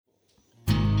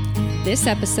This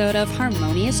episode of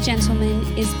Harmonious Gentlemen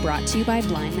is brought to you by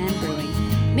Blind Man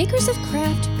Brewing, makers of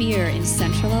craft beer in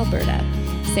central Alberta.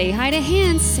 Say hi to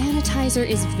hands, sanitizer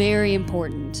is very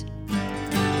important.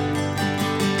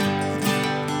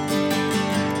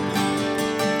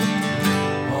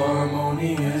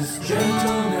 Harmonious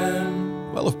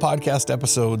Gentlemen. Well, if podcast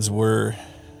episodes were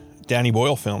Danny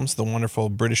Boyle films, the wonderful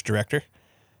British director,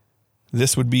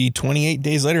 this would be 28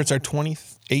 days later. It's our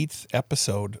 28th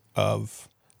episode of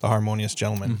The Harmonious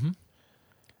Gentlemen. Mm-hmm.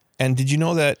 And did you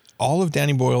know that all of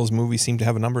Danny Boyle's movies seem to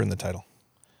have a number in the title?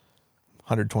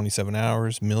 127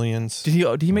 hours, millions.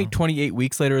 Did he make 28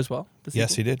 weeks later as well?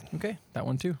 Yes, he did. Okay, that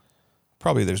one too.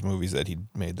 Probably there's movies that he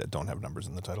made that don't have numbers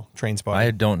in the title. Trainspotting.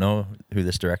 I don't know who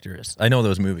this director is. I know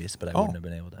those movies, but I wouldn't have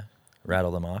been able to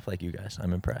rattle them off like you guys.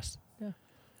 I'm impressed. Yeah.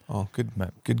 Oh,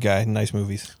 good guy. Nice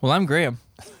movies. Well, I'm Graham.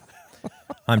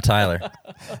 I'm Tyler.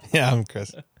 Yeah, I'm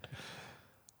Chris.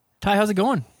 Ty, how's it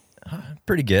going?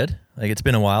 Pretty good. Like it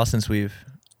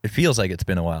feels like it's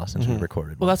been a while since we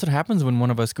recorded. Well, that's what happens when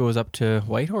one of us goes up to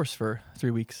Whitehorse for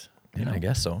 3 weeks. I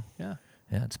guess so. Yeah.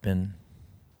 Yeah, it's been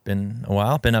a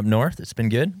while. Been up north. It's been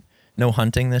good. No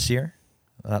hunting this year.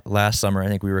 Last summer, I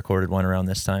think we recorded one around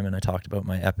this time, and I talked about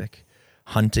my epic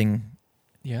hunting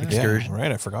excursion. Yeah,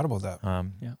 right. I forgot about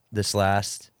that. This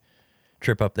last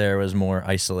trip up there was more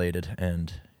isolated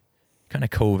and kind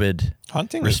of COVID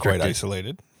Hunting restricted. is quite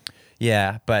isolated.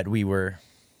 Yeah, but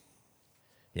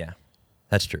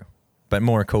that's true. But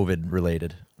more COVID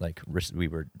related. Like we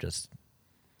were just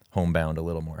homebound a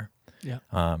little more. Yeah.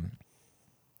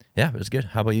 Yeah, it was good.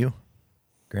 How about you,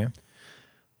 Graham?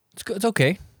 It's good. It's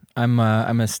okay. I'm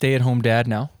a stay-at-home dad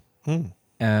now.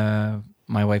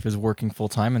 My wife is working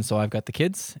full-time, and so I've got the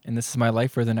kids, and this is my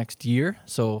life for the next year.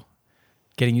 So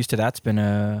getting used to that's been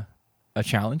a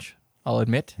challenge, I'll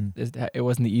admit. It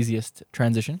wasn't the easiest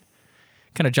transition.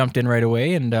 Kind of jumped in right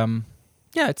away, and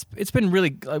it's been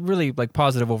really like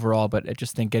positive overall, but I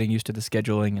just think getting used to the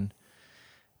scheduling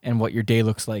and what your day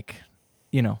looks like,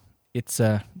 it's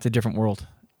a different world,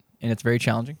 and it's very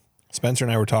challenging. Spencer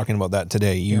and I were talking about that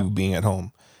today, being at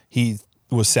home. He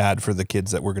was sad for the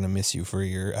kids that were going to miss you for a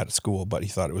year at school, but he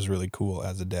thought it was really cool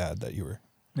as a dad that you were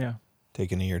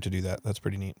taking a year to do that. That's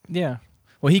pretty neat. Yeah.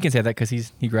 Well, he can say that because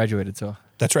he graduated, so.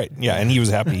 That's right. Yeah, and he was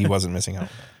happy he wasn't missing out.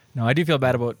 No, I do feel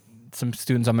bad about some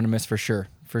students I'm going to miss for sure,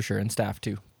 and staff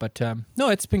too. But no,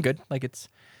 it's been good.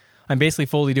 I'm basically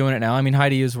fully doing it now. I mean,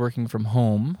 Heidi is working from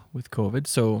home with COVID,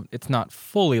 so it's not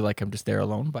fully like I'm just there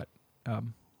alone, but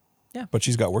yeah. But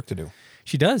she's got work to do.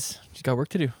 She does. She's got work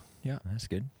to do. Yeah. That's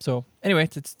good. So anyway,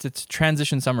 it's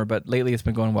transition summer, but lately it's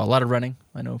been going well. A lot of running.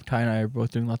 I know Ty and I are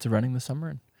both doing lots of running this summer.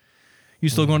 And you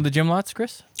still going to the gym lots,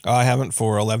 Chris? I haven't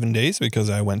for 11 days because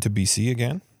I went to BC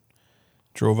again.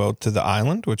 Drove out to the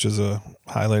island, which is a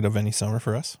highlight of any summer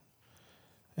for us.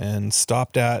 And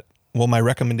stopped at, my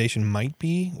recommendation might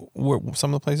be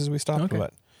some of the places we stopped,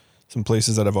 but some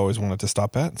places that I've always wanted to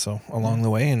stop at. So along the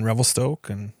way in Revelstoke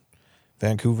and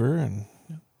Vancouver, and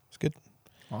it's good.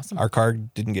 Awesome. Our car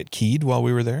didn't get keyed while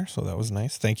we were there, so that was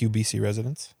nice. Thank you, BC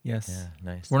residents. Yes. Yeah,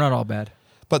 nice. We're not all bad.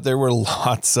 But there were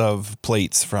lots of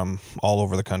plates from all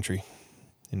over the country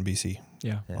in BC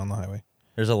on the highway.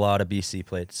 There's a lot of BC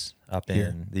plates up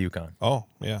in the Yukon. Oh,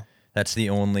 yeah. That's the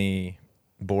only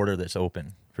border that's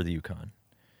open for the Yukon.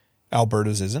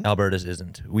 Alberta's isn't? Alberta's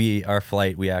isn't. Our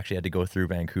flight, we actually had to go through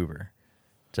Vancouver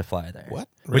to fly there. What?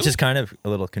 Really? Which is kind of a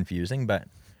little confusing, but...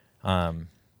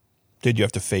 Did you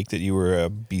have to fake that you were a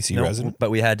BC resident?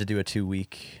 But we had to do a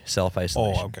 2-week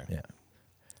self-isolation. Oh, okay. Yeah.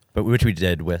 But which we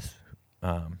did with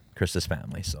Krista's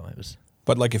family, so it was...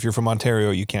 But like if you're from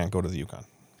Ontario, you can't go to the Yukon.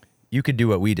 You could do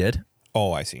what we did.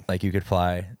 Oh, I see. Like you could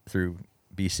fly through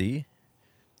BC.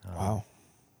 Wow.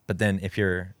 But then if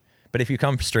you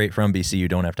come straight from BC, you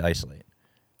don't have to isolate.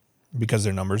 Because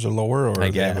their numbers are lower, or I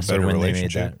they have a guess, better or when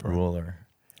relationship? they made that rule, or...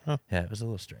 Huh. Yeah, it was a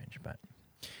little strange, but...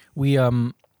 We,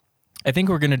 I think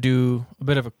we're going to do a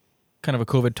bit of a kind of a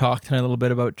COVID talk tonight, a little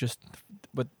bit about just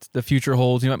what the future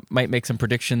holds. Might make some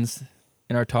predictions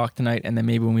in our talk tonight, and then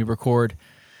maybe when we record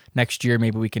next year,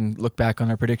 maybe we can look back on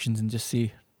our predictions and just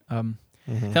see. I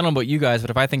don't know about you guys,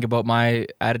 but if I think about my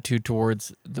attitude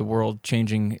towards the world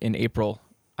changing in April,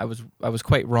 I was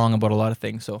quite wrong about a lot of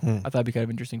things. So I thought it'd be kind of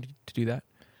interesting to do that.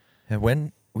 And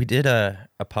when we did a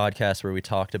podcast where we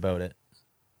talked about it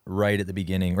right at the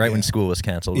beginning, when school was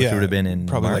canceled, which would have been in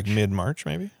probably March. Like mid-March,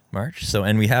 maybe. March. So,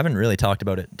 and we haven't really talked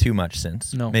about it too much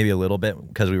since. No. Maybe a little bit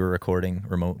because we were recording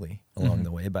remotely along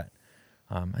the way. But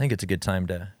I think it's a good time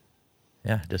to,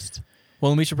 just...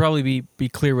 Well, and we should probably be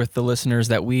clear with the listeners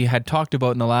that we had talked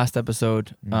about in the last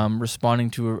episode,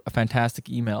 responding to a fantastic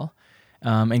email.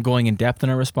 and going in depth in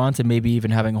our response, and maybe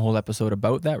even having a whole episode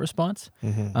about that response.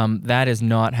 That is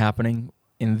not happening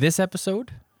in this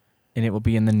episode, and it will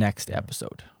be in the next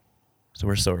episode. So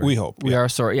we're sorry. We hope. We are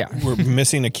sorry. Yeah. We're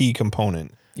missing a key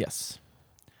component, Yes.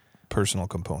 personal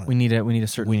component. We need a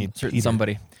certain Peter.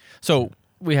 somebody. So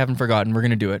we haven't forgotten. We're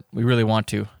going to do it. We really want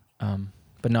to,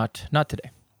 but not today.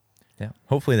 Yeah.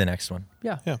 Hopefully the next one.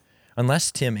 Yeah. Yeah.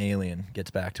 Unless Tim Alien gets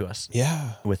back to us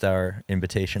Yeah. with our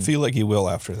invitation. Feel like he will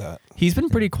after that. He's been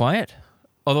pretty quiet.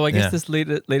 Although I guess Yeah. this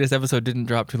latest episode didn't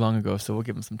drop too long ago, so we'll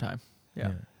give him some time.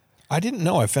 Yeah. I didn't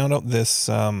know. I found out this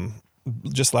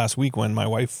just last week when my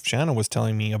wife Shanna was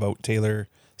telling me about Taylor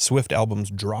Swift albums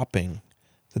dropping.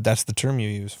 That's the term you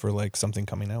use for like something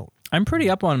coming out. I'm pretty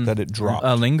up on That it dropped.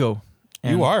 lingo.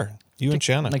 You are. You and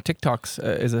Shanna. Like TikToks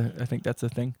I think that's a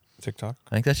thing. TikTok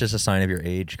I think that's just a sign of your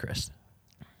age, Chris.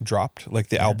 dropped. Like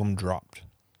the album dropped.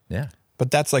 Yeah. But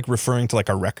that's like referring to like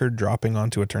a record dropping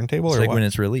onto a turntable It's or like what? when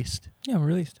it's released. Yeah,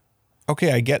 released.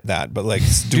 Okay, I get that, but like,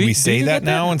 do Do we you say get that that?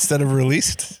 now instead of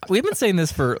released? We've been saying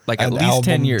this for like at An least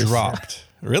 10 album years. dropped.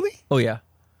 Really? Oh yeah.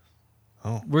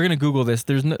 Oh. We're gonna Google this.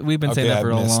 We've been saying Okay, that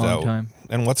for I a missed long out. time.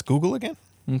 And what's Google again?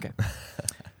 Okay.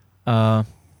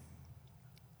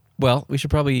 Well, we should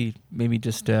probably maybe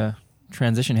just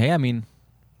transition. Hey, I mean,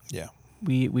 Yeah.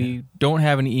 we don't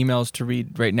have any emails to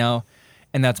read right now,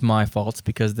 and that's my fault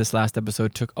because this last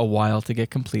episode took a while to get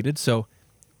completed. So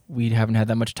we haven't had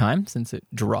that much time since it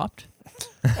dropped,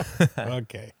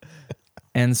 Okay.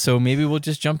 and so maybe we'll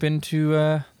just jump into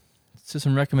to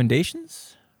some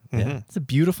recommendations. Yeah. It's a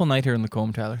beautiful night here in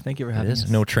Lacombe, Tyler. Thank you for It having is. us.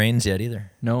 No trains yet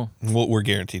either. No. We're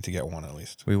guaranteed to get one at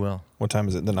least. We will. What time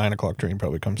is it? The 9 o'clock train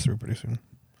probably comes through pretty soon.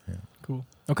 Cool.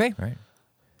 Okay. All right.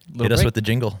 Little Hit us break. with the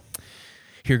jingle.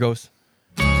 Here goes.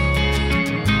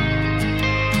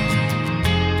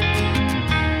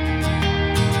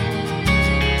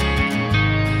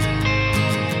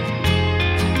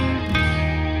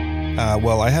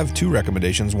 Well, I have two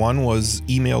recommendations. One was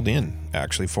emailed in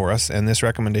actually for us, and this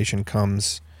recommendation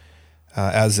comes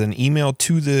as an email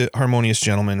to the Harmonious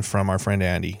Gentleman from our friend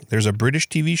Andy. There's a British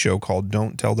TV show called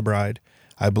Don't Tell the Bride.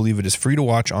 I believe it is free to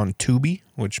watch on Tubi,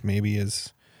 which maybe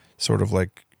is sort of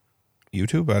like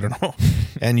YouTube. I don't know.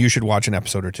 And you should watch an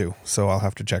episode or two. So I'll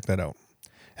have to check that out.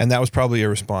 And that was probably a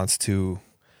response to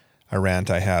a rant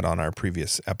I had on our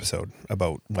previous episode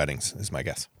about weddings, is my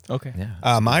guess. Okay.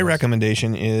 Yeah. My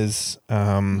recommendation is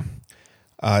a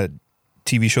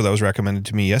TV show that was recommended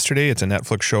to me yesterday. It's a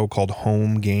Netflix show called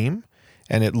Home Game,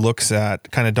 and it looks at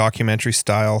kind of documentary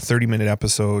style, 30-minute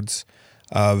episodes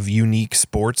of unique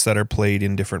sports that are played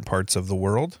in different parts of the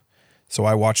world. So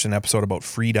I watched an episode about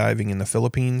free diving in the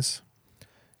Philippines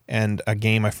and a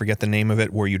game, I forget the name of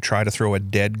it, where you try to throw a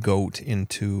dead goat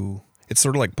into... It's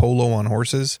sort of like polo on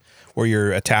horses, where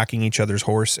you're attacking each other's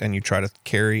horse and you try to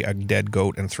carry a dead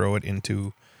goat and throw it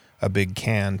into a big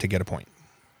can to get a point.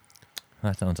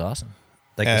 That sounds awesome.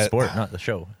 Like the sport, not the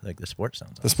show. Like the sport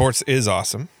sounds awesome. The sports is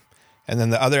awesome. And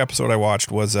then the other episode I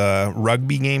watched was a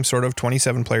rugby game, sort of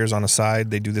 27 players on a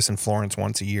side. They do this in Florence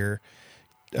once a year.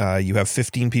 You have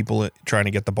 15 people trying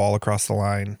to get the ball across the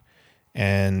line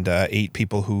and 8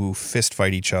 people who fist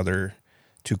fight each other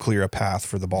to clear a path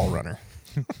for the ball runner.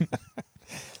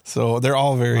 So they're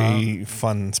all very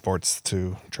fun sports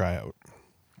to try out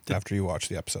after you watch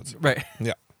the episodes. Right.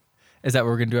 Yeah. Is that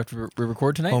what we're going to do after we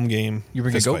record tonight? Home game. You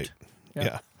bring a fist goat? fight.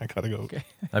 Yeah, I got a goat. Okay.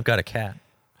 I've got a cat.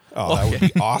 Oh, that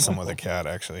would be awesome with a cat,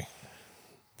 actually.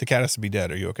 The cat has to be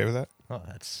dead. Are you okay with that? Oh,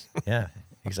 that's, yeah,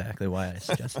 exactly why I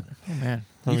suggested it. Oh, man.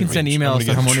 I'm You can gonna send get- I'm emails to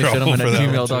gonna get in trouble for that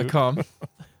one, harmoniousgentleman@gmail.com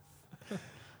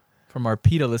from our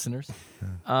PETA listeners.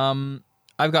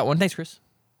 I've got one. Thanks, Chris.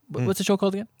 What's the show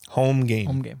called again? Home game.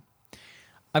 Home Game.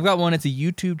 I've got one. It's a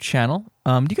YouTube channel.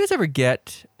 Do you guys ever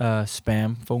get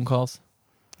spam phone calls?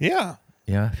 Yeah.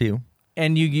 Yeah, a few.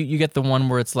 And you get the one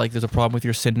where it's like there's a problem with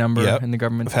your SIN number Yep. and the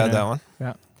government's I've had gonna- that one.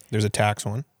 Yeah. There's a tax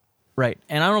one. Right.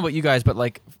 And I don't know about you guys, but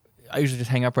like I usually just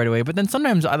hang up right away. But then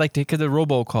sometimes I like to, because they're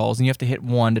robocalls and you have to hit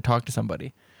 1 to talk to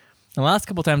somebody. The last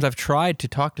couple times I've tried to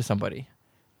talk to somebody,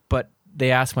 but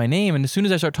they ask my name, and as soon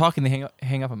as I start talking, they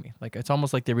hang up on me. Like it's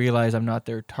almost like they realize I'm not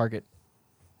their target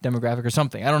demographic or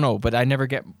something. I don't know, but I never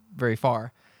get very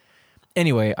far.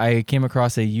 Anyway, I came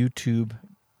across a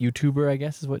YouTuber, I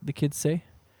guess is what the kids say.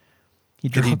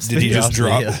 Did he just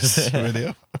drop videos. this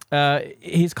video?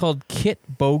 He's called Kit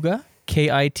Boga,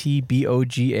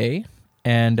 Kitboga,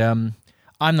 and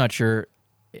I'm not sure.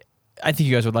 I think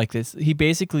you guys would like this. He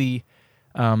basically,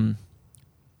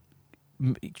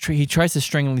 he tries to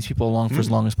string these people along for as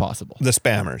long as possible. The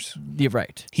spammers. Yeah,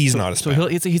 right. He's not a So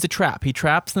spammer. he's a trap. He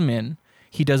traps them in.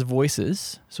 he does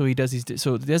voices. So he does this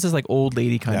like old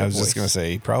lady kind of I was voice. just gonna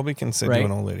say he probably can sit Right. to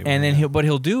an old lady. And then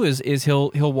he'll do is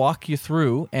he'll walk you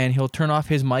through, and he'll turn off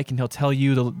his mic, and he'll tell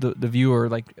you the viewer,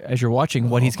 like as you're watching,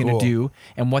 what he's going to cool. do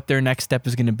and what their next step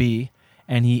is going to be.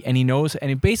 And he knows,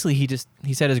 and basically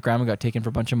he said his grandma got taken for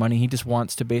a bunch of money. He just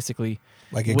wants to basically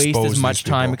like waste expose as much these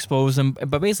time, people. expose them.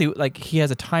 But basically, like he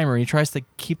has a timer, and he tries to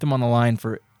keep them on the line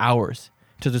for hours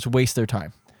to just waste their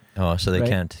time. Oh, so they right?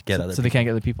 can't get other So they can't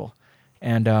get other people.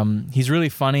 And he's really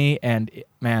funny, and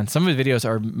man, some of his videos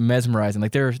are mesmerizing.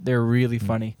 Like they're really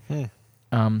funny.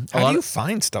 How do lot you of-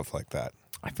 find stuff like that?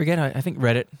 I forget. I think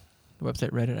Reddit, the website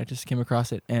Reddit. I just came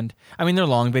across it, and I mean they're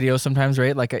long videos sometimes,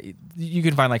 right? Like you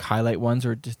can find like highlight ones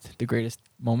or just the greatest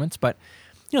moments, but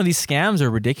you know these scams are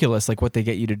ridiculous. Like what they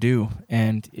get you to do,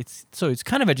 and it's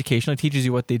kind of educational. It teaches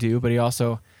you what they do, but he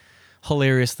also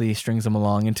hilariously strings them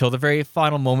along until the very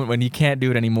final moment when you can't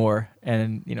do it anymore,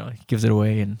 and you know he gives it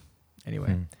away. And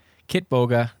anyway, Kit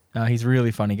Boga, he's a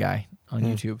really funny guy on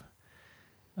YouTube.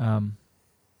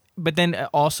 But then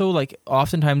also like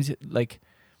oftentimes like.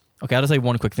 Okay, I'll just say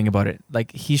one quick thing about it.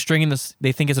 Like he's stringing this,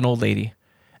 they think it's an old lady.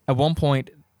 At one point,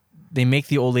 they make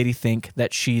the old lady think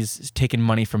that she's taken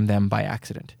money from them by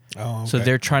accident. Oh, okay. So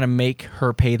they're trying to make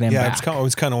her pay them back. I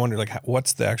was kind of wondering, like,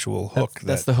 what's the actual hook?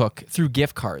 That's the hook through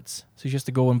gift cards. So he has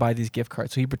to go and buy these gift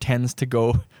cards. So he pretends to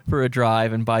go for a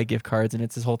drive and buy gift cards, and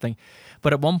it's this whole thing.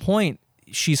 But at one point,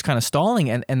 she's kind of stalling,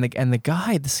 and the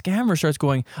guy, the scammer, starts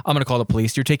going, "I'm going to call the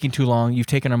police. You're taking too long. You've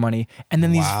taken our money." And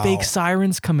then these fake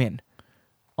sirens come in.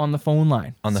 On the phone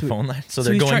line. on the So- phone line. So so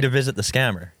they're he's going trying- to visit the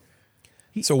scammer.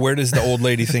 So where does the old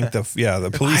lady think the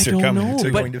police I are don't coming? know,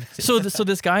 to? but so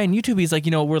this guy on YouTube, he's like,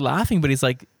 you know, we're laughing, but he's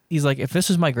like, if this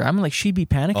was my grandma, like she'd be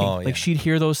panicking, Oh, like yeah. she'd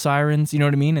hear those sirens, you know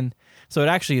what I mean? And so it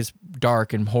actually is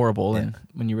dark and horrible, Yeah. and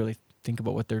when you really think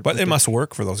about what they're, But it must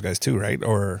work for those guys too, right?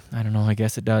 Or I don't know, I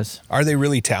guess it does. are they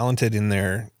really talented in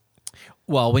their?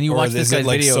 Well, when you Or watch is this it guy's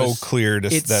like videos, so clear to,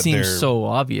 it that seems they're so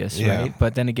obvious, Yeah. right?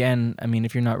 But then again, I mean,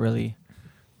 if you're not really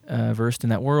versed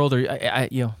in that world, or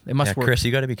you know, it must Yeah, work. Chris,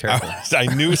 you got to be careful. I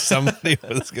knew somebody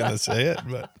was gonna say it,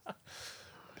 but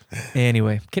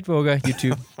Anyway, Kit Boga,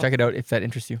 YouTube, check it out if that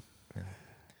interests you.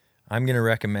 I'm going to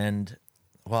recommend,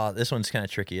 well, this one's kind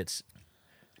of tricky. It's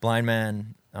Blind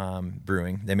Man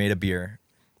Brewing. They made a beer.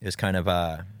 It was kind of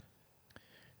a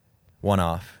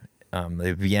one-off.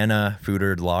 The Vienna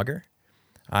Foedered Lager.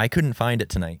 I couldn't find it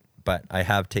tonight, but I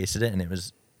have tasted it, and it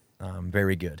was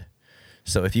very good.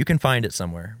 So if you can find it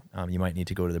somewhere, you might need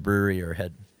to go to the brewery or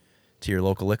head to your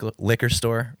local liquor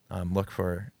store. Look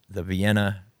for the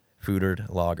Vienna Foedered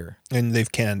Lager. and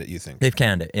they've canned it. You think? They've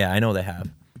canned it. Yeah, I know they have.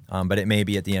 But it may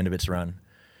be at the end of its run.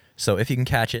 So if you can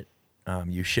catch it,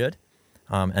 you should.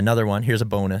 Another one, here's a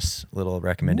bonus little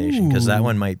recommendation, because that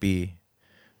one might be,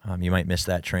 you might miss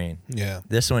that train. Yeah.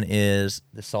 This one is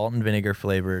the salt and vinegar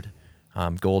flavored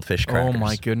goldfish crackers. Oh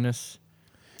my goodness,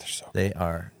 They're so They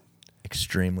are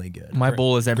extremely good. my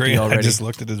bowl is empty great. already. I just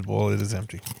looked at his bowl. It is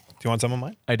empty. Do you want some of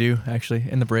mine? I do actually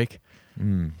in the break.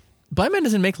 Mm. Blind Man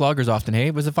doesn't make lagers often, hey?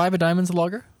 Was it Five of Diamonds a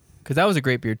lager? Because that was a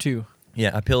great beer too.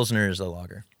 Yeah, a Pilsner is a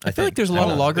lager. I feel like think. there's a I lot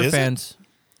don't of know. lager Is it? fans.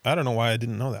 I don't know why I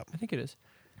didn't know that. I think it is.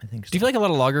 I think so. Do you feel like a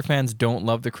lot of lager fans don't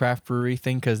love the craft brewery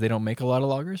thing because they don't make a lot of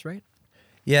lagers, right?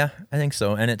 Yeah, I think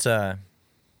so. And it's yeah,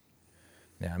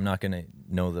 I'm not gonna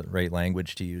know the right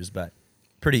language to use, but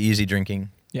pretty easy drinking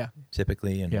Yeah.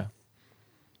 typically. And Yeah.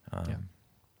 yeah.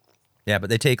 Yeah, but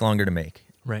they take longer to make.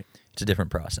 Right. It's a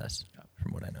different process,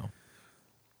 from what I know.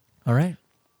 All right.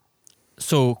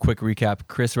 So, quick recap.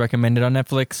 Chris recommended on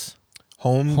Netflix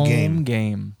Home Home game.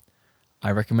 Game.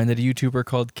 I recommended a YouTuber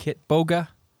called Kit Boga.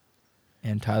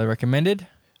 And Tyler recommended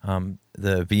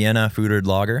The Vienna Foedered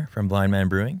Lager from Blind Man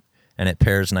Brewing, and it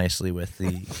pairs nicely with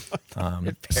the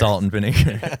salt and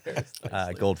vinegar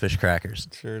goldfish crackers.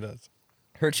 Sure does.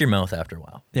 Hurts your mouth after a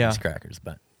while. Yeah. These crackers,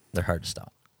 but they're hard to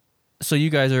stop. So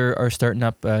you guys are starting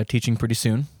up teaching pretty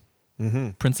soon, Mm-hmm.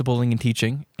 principling and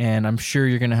teaching, and I'm sure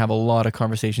you're going to have a lot of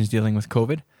conversations dealing with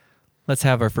COVID. Let's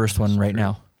have our first one right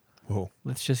now. Whoa.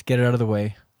 Let's just get it out of the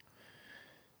way.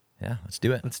 Yeah, let's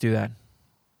do it. Let's do that.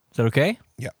 Is that okay?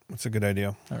 Yeah, that's a good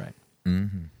idea. All right.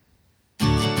 Mm-hmm.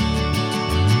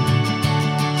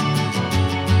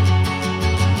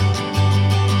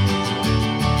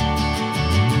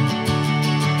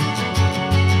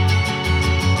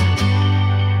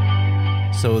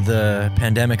 So the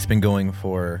pandemic's been going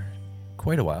for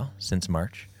quite a while, since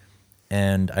March.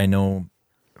 And I know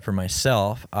for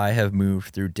myself, I have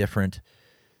moved through different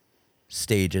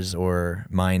stages or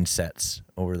mindsets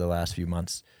over the last few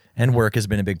months. And work has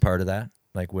been a big part of that,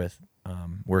 like with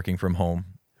working from home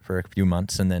for a few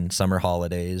months and then summer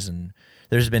holidays. And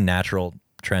there's been natural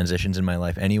transitions in my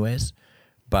life anyways.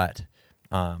 but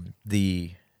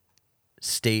the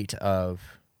state of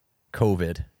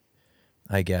COVID,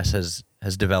 I guess, has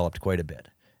developed quite a bit.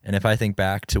 And if I think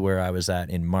back to where I was at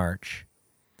in March,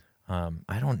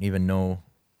 I don't even know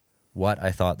what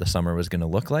I thought the summer was going to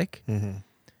look like. Mm-hmm.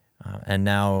 And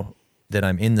now that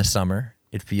I'm in the summer,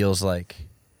 it feels like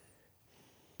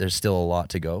there's still a lot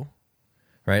to go,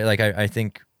 right? Like I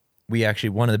think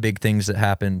one of the big things that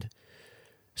happened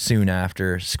soon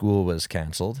after school was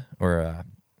canceled or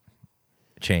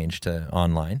changed to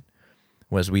online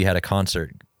was we had a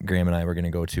concert. Graham and I were going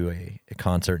to go to a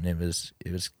concert, and it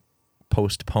was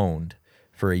postponed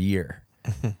for a year.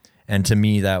 And to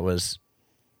me, that was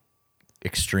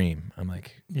extreme. I'm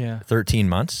like, 13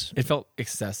 months? It felt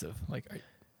excessive.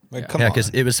 Come on. Because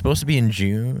it was supposed to be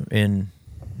in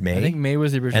May. I think May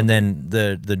was the original. And then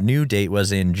the new date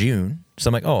was in June. So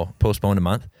I'm like, oh, postponed a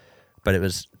month. But it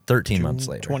was 13 months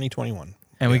later. 2021.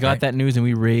 And we got that news and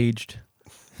we raged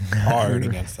hard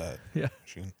against that. Yeah.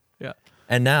 Machine. Yeah.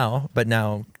 And now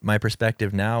my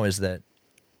perspective now is that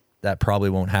probably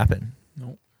won't happen.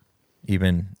 No.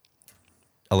 Even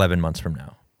 11 months from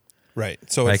now. Right.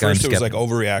 So at first it was like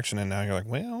overreaction, and now you're like,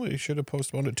 well, we should have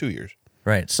postponed it 2 years.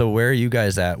 Right. So where are you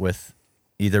guys at with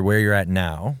either where you're at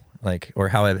now, like, or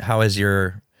how has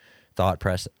your thought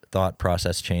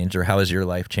process changed, or how has your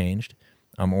life changed,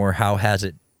 or how has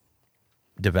it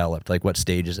developed? Like, what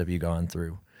stages have you gone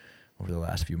through over the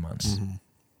last few months? Mm-hmm.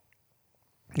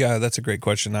 Yeah, that's a great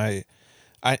question. I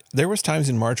there was times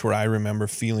in March where I remember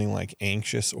feeling like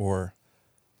anxious, or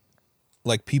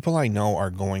like people I know are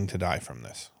going to die from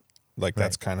this. Like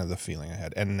that's kind of the feeling I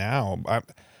had. And now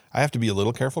I have to be a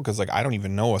little careful because like I don't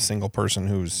even know a single person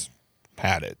who's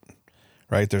had it.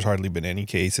 Right? There's hardly been any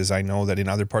cases. I know that in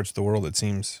other parts of the world it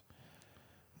seems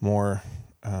more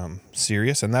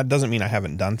serious, and that doesn't mean I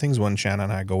haven't done things. When Shannon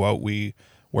and I go out, we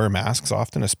wear masks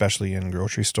often, especially in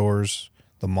grocery stores,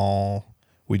 the mall.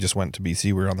 We just went to BC.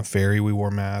 We were on the ferry. We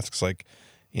wore masks. Like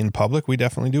in public, we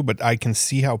definitely do. But I can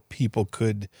see how people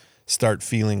could start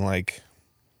feeling like,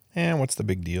 what's the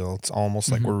big deal? It's almost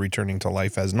like we're returning to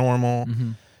life as normal.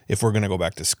 Mm-hmm. If we're going to go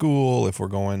back to school, if we're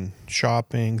going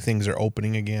shopping, things are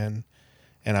opening again,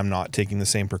 and I'm not taking the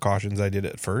same precautions I did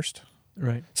at first.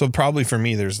 Right. So probably for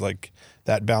me, there's like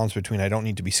that balance between I don't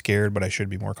need to be scared, but I should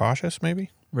be more cautious, maybe.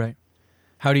 Right.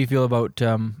 How do you feel about,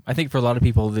 I think for a lot of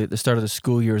people, the start of the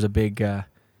school year is a big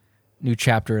new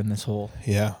chapter in this whole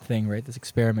thing, right? This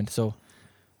experiment. So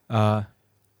I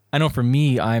know for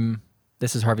me,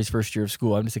 this is Harvey's first year of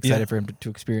school. I'm just excited for him to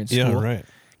experience school. Yeah, right.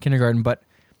 Kindergarten. But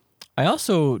I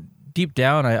also, deep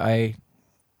down, I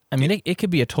mean, it could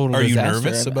be a total disaster. Are you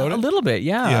nervous about it? A little bit,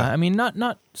 yeah. I mean,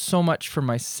 not so much for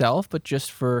myself, but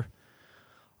just for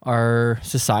our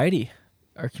society,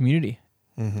 our community.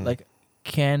 Mm-hmm. Like,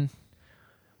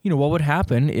 what would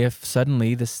happen if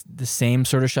suddenly the same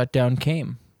sort of shutdown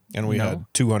came? And we had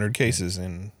 200 cases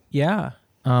in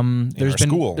there's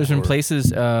been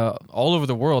places all over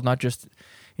the world, not just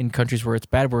in countries where it's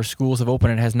bad, where schools have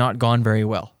opened and it has not gone very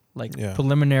well. Like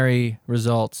preliminary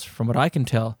results, from what I can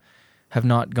tell, have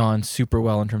not gone super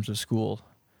well in terms of school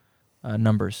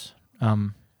numbers.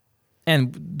 And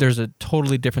there's a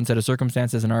totally different set of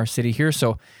circumstances in our city here,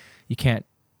 so you can't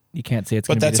say it's going to be the same.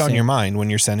 But that's on your mind when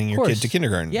you're sending your kid to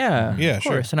kindergarten. Yeah, of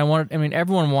course. And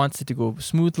everyone wants it to go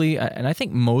smoothly, and I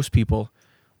think most people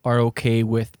are okay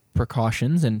with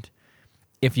precautions. And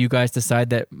if you guys decide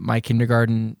that my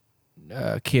kindergarten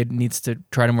kid needs to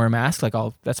try to wear a mask,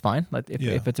 that's fine.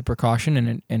 If it's a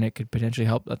precaution and it could potentially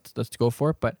help, let's go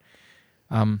for it. But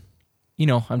I'm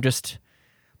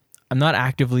not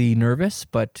actively nervous,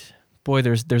 but boy,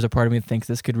 there's a part of me that thinks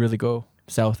this could really go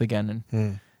south again.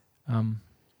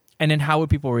 And then how would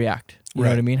people react? You know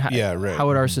what I mean? How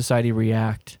would our society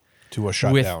react to a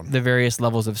shutdown with the various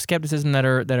levels of skepticism that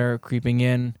are creeping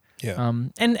in? Yeah.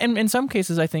 And in some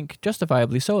cases, I think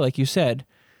justifiably so. Like you said,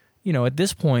 at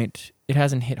this point, it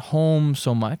hasn't hit home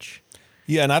so much.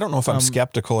 Yeah, and I don't know if I'm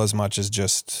skeptical as much as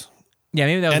just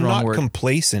maybe that was the wrong not word.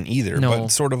 Complacent either, but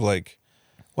sort of like,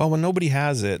 well, when nobody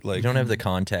has it, like you don't have the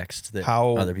context that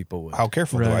other people would. How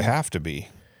careful do I have to be?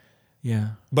 Yeah.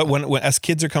 But when as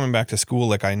kids are coming back to school,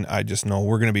 like I just know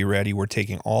we're going to be ready. We're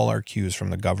taking all our cues from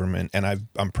the government, and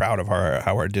I'm proud of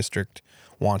how our district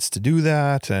wants to do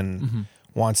that and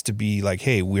wants to be like,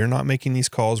 hey, we're not making these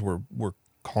calls. We're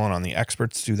calling on the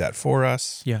experts to do that for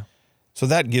us. Yeah. So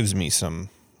that gives me some,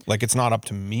 like, it's not up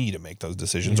to me to make those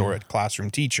decisions or a classroom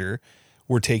teacher.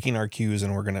 We're taking our cues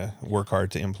and we're going to work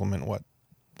hard to implement what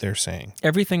they're saying.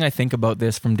 Everything I think about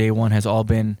this from day one has all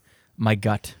been my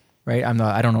gut, right?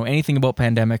 I don't know anything about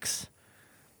pandemics,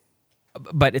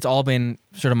 but it's all been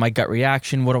sort of my gut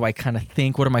reaction. What do I kind of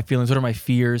think? What are my feelings? What are my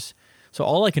fears? So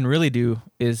all I can really do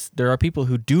is there are people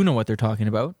who do know what they're talking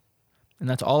about, and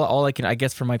that's all I can, I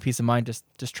guess, for my peace of mind, just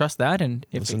trust that and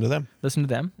Listen to them. Listen to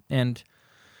them. And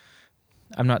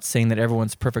I'm not saying that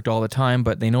everyone's perfect all the time,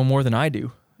 but they know more than I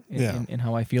do in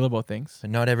how I feel about things.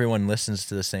 And not everyone listens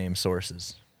to the same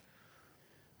sources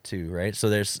too, right? So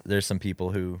there's some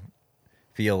people who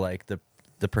feel like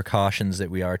the precautions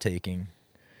that we are taking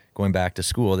going back to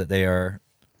school, that they are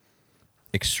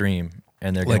extreme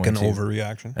and they're Like going an to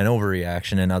overreaction. an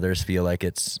overreaction, and others feel like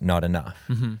it's not enough.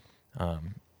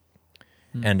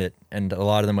 And a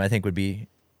lot of them I think would be,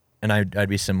 and I'd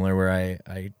be similar, where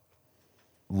I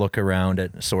look around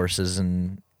at sources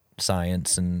and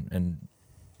science and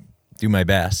do my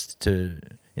best to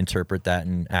interpret that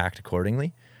and act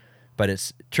accordingly. But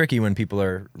it's tricky when people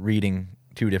are reading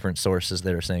two different sources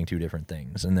that are saying two different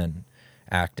things and then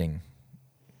acting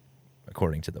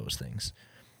according to those things.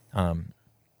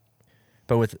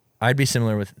 But I'd be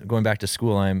similar with going back to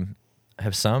school. I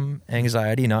have some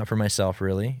anxiety, not for myself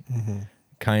really,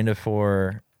 kind of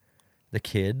for the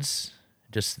kids,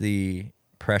 just the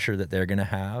pressure that they're going to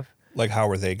have. Like, how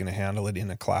are they going to handle it in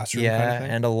a classroom? Yeah, kind of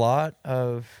thing? and a lot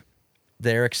of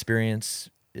their experience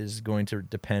is going to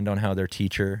depend on how their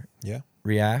teacher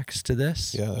reacts to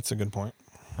this. Yeah, that's a good point.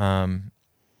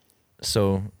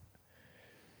 So,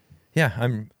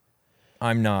 yeah,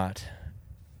 I'm not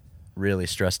really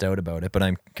stressed out about it, but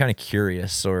I'm kind of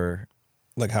curious, or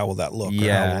Like, how will that look?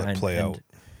 yeah, or how will it play out?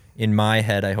 In my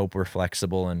head, I hope we're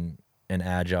flexible and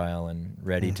agile and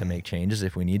ready to make changes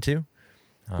if we need to.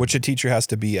 Which a teacher has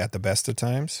to be at the best of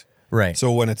times. Right.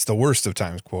 So when it's the worst of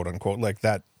times, quote unquote, like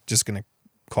that, just going to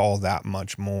call that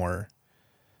much more.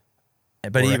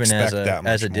 But or even expect that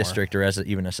as much a more. district, or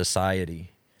even a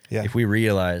society, Yeah. if we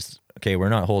realize, okay, we're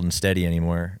not holding steady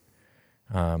anymore,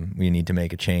 we need to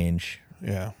make a change.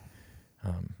 Yeah.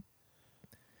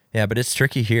 Yeah, but it's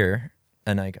tricky here,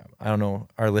 and I don't know,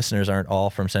 our listeners aren't all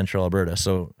from Central Alberta,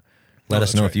 so let us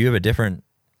that's know right. if you have a different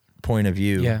point of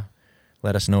view. Yeah.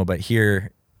 Let us know. But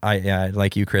here,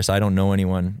 like you, Chris, I don't know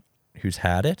anyone who's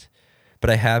had it, but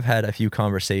I have had a few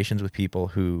conversations with people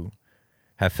who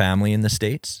have family in the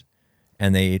States,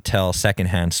 and they tell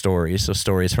secondhand stories, so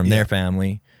stories from their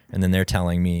family, and then they're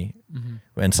telling me,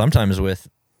 and sometimes with,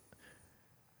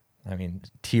 I mean,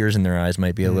 tears in their eyes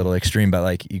might be a little extreme, but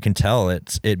like you can tell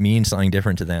it means something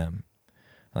different to them.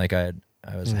 Like I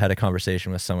had a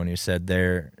conversation with someone who said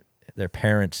their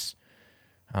parents'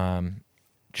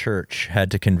 church had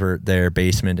to convert their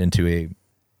basement into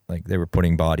like they were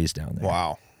putting bodies down there.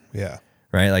 Wow. Yeah.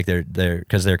 Right? Like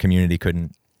because their community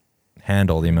couldn't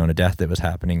handle the amount of death that was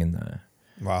happening in the.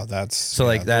 Wow. That's So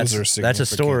like that's a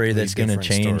story that's going to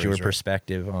change your right?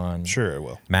 perspective on Sure, it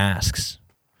will. masks.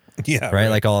 Yeah. Right?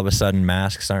 Like all of a sudden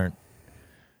masks aren't.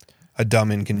 a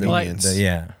dumb inconvenience.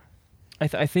 Yeah.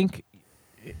 I think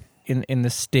in the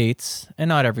States, and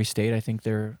not every state, I think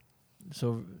they're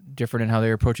so different in how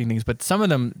they're approaching things, but some of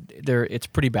them, it's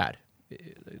pretty bad.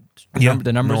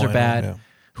 The numbers No, are I bad. know, yeah.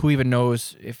 Who even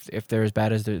knows if they're as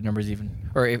bad as the numbers even,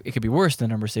 or it could be worse than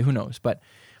the numbers say, who knows? But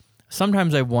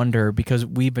sometimes I wonder, because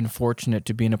we've been fortunate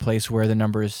to be in a place where the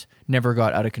numbers never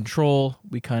got out of control.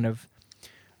 We kind of,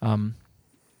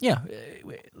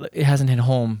 it hasn't hit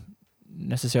home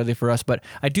necessarily for us, but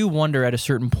I do wonder at a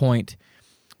certain point,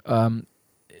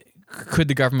 could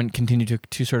the government continue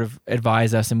to sort of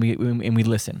advise us and we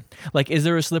listen? Like, is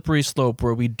there a slippery slope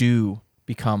where we do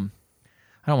become,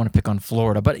 I don't want to pick on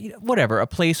Florida, but whatever, a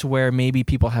place where maybe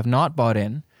people have not bought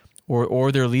in,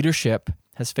 or their leadership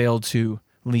has failed to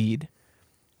lead?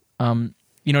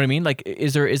 You know what I mean? Like,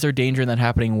 is there danger in that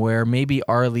happening where maybe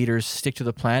our leaders stick to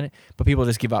the plan, but people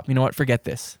just give up? You know what? Forget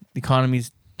this. The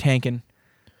economy's tanking,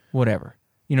 whatever.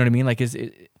 You know what I mean? Like,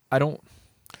 I don't.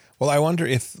 Well, I wonder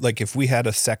if we had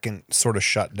a second sort of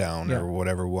shutdown or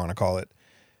whatever we want to call it,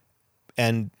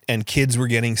 and kids were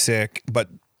getting sick,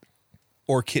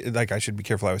 I should be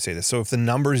careful how I say this. So if the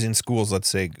numbers in schools, let's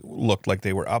say, looked like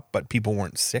they were up, but people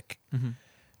weren't sick,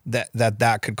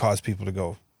 that could cause people to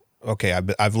go, okay,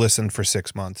 I've listened for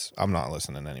 6 months, I'm not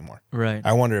listening anymore. Right.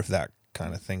 I wonder if that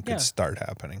kind of thing could start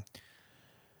happening.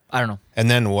 I don't know. And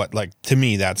then what, like, to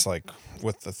me, that's like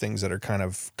with the things that are kind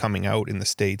of coming out in the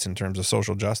States in terms of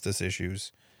social justice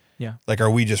issues. Yeah. Like,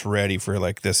 are we just ready for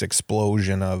like this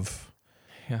explosion of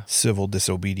Yeah. civil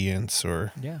disobedience,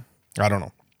 or Yeah. I don't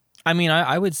know. I mean,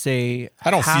 I would say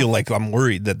I don't feel like I'm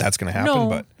worried that that's going to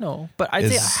happen, but I'd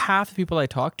say is- half the people I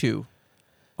talk to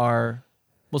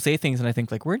will say things, and I think,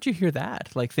 like, where'd you hear that?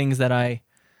 Like, things that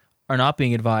are not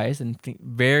being advised, and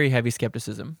very heavy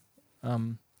skepticism.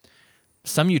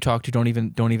 Some you talk to don't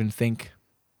even think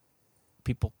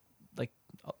people, like,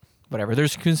 whatever.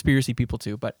 There's conspiracy people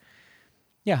too, but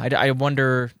yeah, I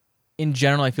wonder. In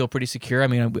general, I feel pretty secure. I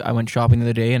mean, I went shopping the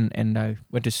other day and I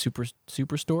went to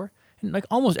Superstore, and like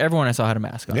almost everyone I saw had a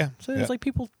mask on. Yeah, So it's like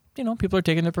people, people are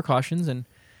taking their precautions. And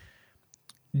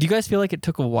do you guys feel like it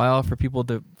took a while for people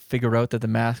to figure out that the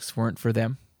masks weren't for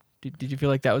them? Did you feel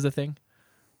like that was a thing?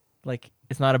 Like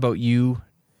it's not about you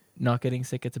not getting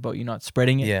sick; it's about you not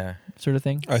spreading it. Yeah. Sort of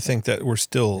thing. I think that we're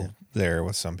still there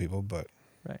with some people, but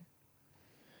Right.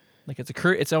 Like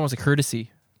it's almost a courtesy,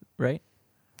 right?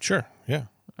 sure, yeah.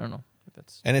 I don't know if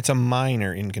that's And it's a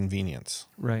minor inconvenience.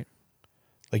 right.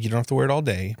 Like you don't have to wear it all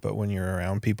day, but when you're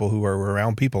around people who are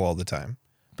around people all the time.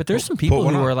 But there's some Put people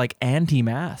one who on. are like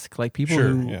anti-mask, like people Sure,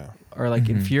 who yeah. are like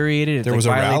infuriated. It There like, was a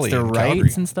violates rally their in rights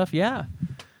Calgary. and stuff. Yeah,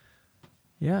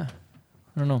 yeah.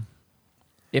 I don't know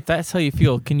if that's how you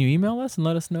feel. Can you email us and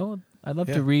let us know? I'd love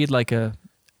Yeah. to read like an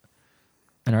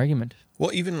argument.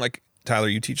 Well, even like Tyler,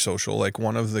 you teach social, like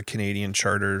one of the Canadian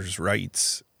Charter's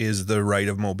rights is the right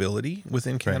of mobility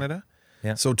within Canada.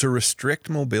 Yeah. So to restrict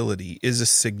mobility is a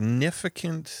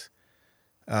significant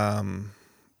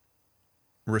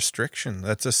restriction.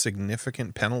 That's a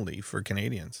significant penalty for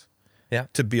Canadians. Yeah.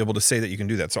 To be able to say that you can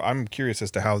do that. So I'm curious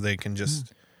as to how they can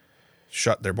just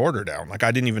shut their border down. Like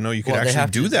I didn't even know you could Well, they actually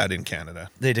have do to- that in Canada.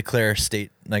 They declare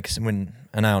state, like when,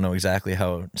 and I don't know exactly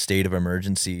how state of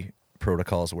emergency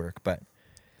protocols work, but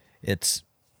it's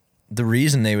the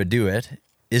reason they would do it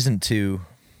isn't to,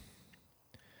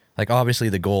 like, obviously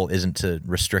the goal isn't to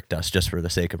restrict us just for the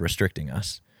sake of restricting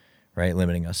us, right?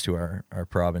 Limiting us to our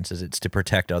provinces. It's to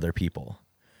protect other people,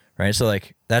 right? So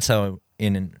like, that's how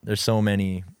there's so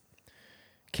many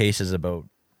cases about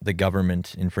the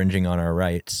government infringing on our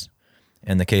rights.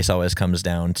 And the case always comes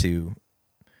down to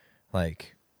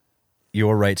like,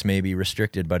 your rights may be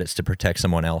restricted, but it's to protect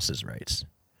someone else's rights,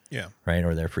 Yeah. right?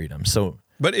 Or their freedom. So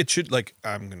But it should, like,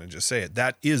 I'm going to just say it.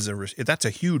 That is that's a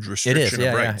huge restriction yeah,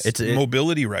 of yeah. rights.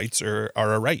 Mobility rights are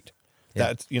a right.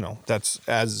 Yeah. That's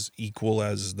as equal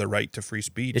as the right to free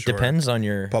speech. it depends on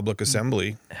your public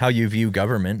assembly. how you view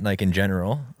government, like in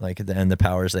general, like and the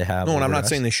powers they have. No, and I'm over not us.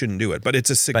 saying they shouldn't do it, but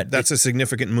that's a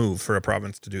significant move for a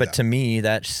province to do But that. to me,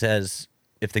 that says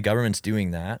if the government's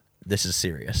doing that, this is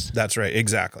serious, That's right,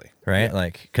 exactly. right? Yeah.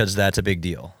 Like, because that's a big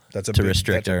deal. That's a to big-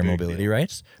 restrict that's a our big mobility deal.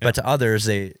 rights. Yeah. But to others,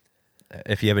 if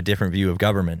you have a different view of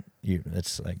government,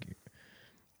 it's like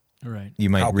Right. you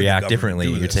How might could the react government differently.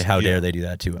 do You'd this? say, "How Yeah. dare they do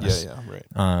that to us?" Yeah, right.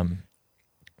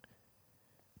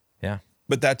 Yeah.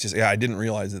 But that just, I didn't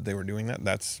realize that they were doing that.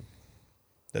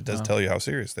 That does tell you how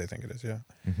serious they think it is. Yeah.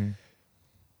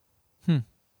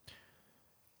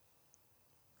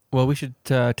 Well, we should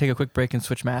take a quick break and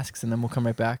switch masks, and then we'll come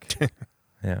right back.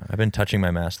 Yeah, I've been touching my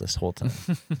mask this whole time.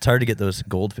 It's hard to get those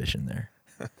goldfish in there.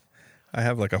 I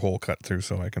have like a hole cut through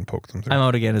so I can poke them through. I'm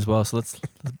out again as well, so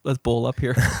let's bowl up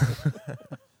here.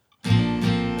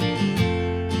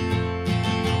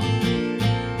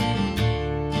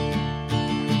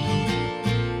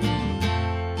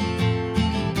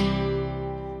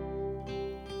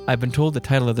 I've been told the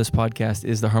title of this podcast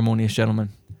is The Harmonious Gentleman,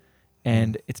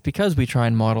 and it's because we try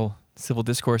and model civil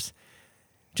discourse.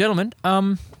 Gentlemen,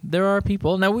 there are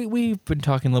people, now we've been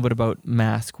talking a little bit about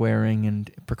mask wearing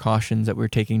and precautions that we're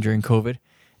taking during COVID,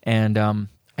 and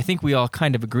I think we all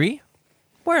kind of agree,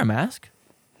 wear a mask.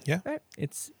 Yeah. Right?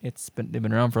 They've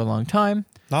been around for a long time,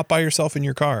 Not by yourself in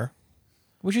your car.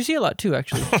 which you see a lot too,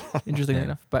 actually, interestingly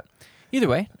enough. But either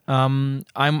way, I'm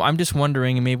just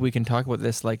wondering, and maybe we can talk about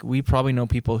this. Like, we probably know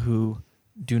people who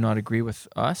do not agree with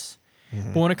us,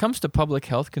 but when it comes to public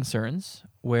health concerns,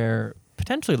 where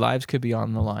potentially lives could be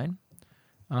on the line,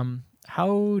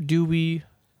 how do we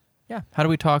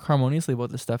talk harmoniously about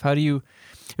this stuff? How do you,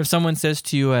 if someone says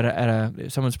to you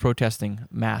if someone's protesting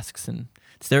masks and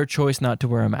it's their choice not to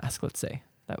wear a mask, let's say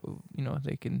that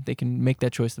they can make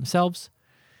that choice themselves.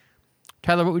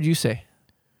 Tyler, what would you say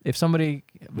if somebody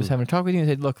was having a talk with you and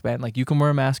said, "Look, man, like you can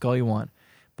wear a mask all you want,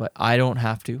 but I don't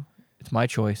have to. It's my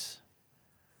choice."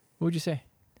 What would you say?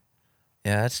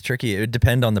 Yeah, that's tricky. It would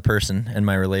depend on the person and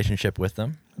my relationship with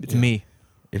them. It's me.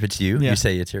 If it's you, Yeah. you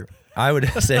say it's your. I would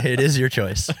say it is your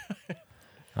choice.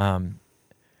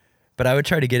 But I would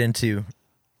try to get into,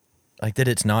 like, that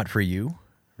it's not for you,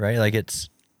 right? Like it's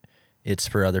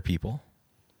for other people,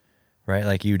 right?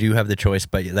 Like you do have the choice,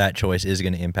 but that choice is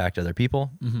going to impact other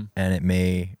people, and it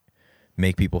may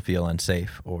make people feel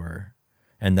unsafe,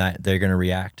 and that they're going to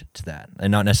react to that,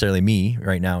 and not necessarily me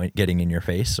right now getting in your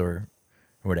face or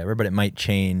whatever, but it might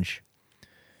change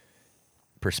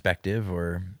perspective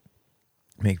or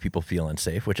make people feel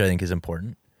unsafe, which I think is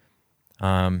important.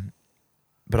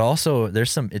 But also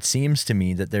it seems to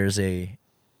me that there's I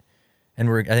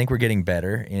think we're getting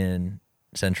better in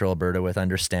Central Alberta with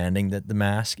understanding that the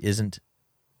mask isn't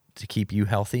to keep you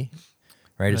healthy,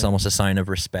 right? It's almost a sign of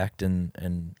respect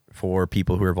and for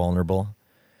people who are vulnerable.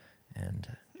 And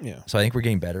so I think we're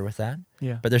getting better with that.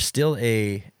 Yeah. But there's still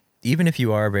even if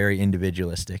you are very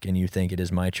individualistic and you think it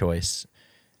is my choice,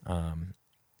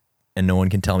 and no one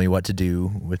can tell me what to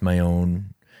do with my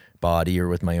own body or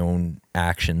with my own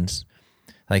actions,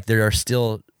 like there are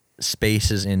still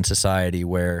spaces in society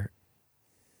where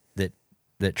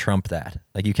that trump that.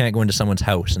 Like you can't go into someone's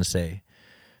house and say,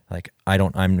 like, I'm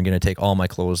going to take all my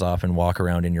clothes off and walk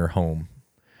around in your home.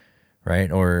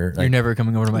 Right? Or like, you're never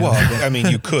coming over to my house. Well, I mean,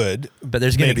 you could, but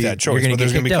there's going to be that choice, but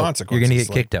there's going to be consequences. You're going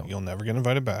to get kicked out. You'll never get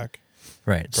invited back.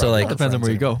 Right. Probably So like, It depends on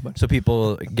where you go. But. so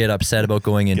people get upset about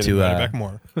going Get into invited back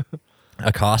more.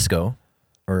 a Costco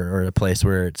or a place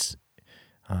where it's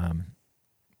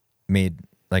made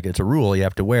like it's a rule you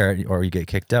have to wear it or you get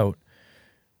kicked out.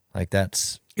 Like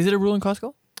that's Is it a rule in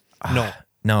Costco?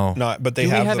 no. Not, but they Do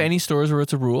we have have them. any stores where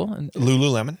it's a rule? And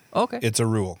Lululemon. okay. It's a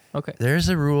rule. Okay. There's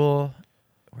a rule.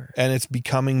 And it's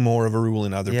becoming more of a rule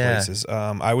in other Yeah. places.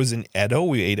 I was in Edo.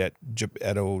 We ate at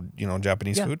Edo,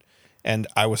 Japanese Yeah. food. And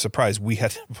I was surprised we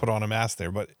had to put on a mask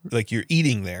there. But like you're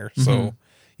eating there. So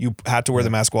you had to wear the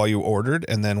mask while you ordered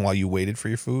and then while you waited for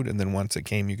your food. And then once it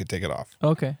came, you could take it off.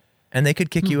 Okay. And they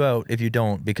could kick you out if you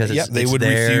don't because Yeah, it's, they it's would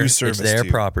their, refuse service it's their to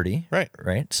you. property. Right.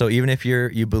 Right. So even if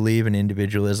you believe in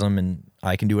individualism and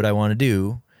I can do what I want to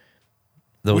do,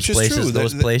 those Which is places true.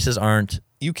 those places aren't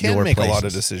You can your make a lot of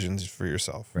places. decisions for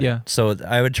yourself. Right. Yeah. So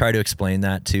I would try to explain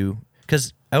that too,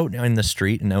 because out in the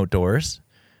street and outdoors,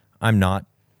 I'm not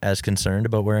as concerned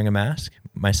about wearing a mask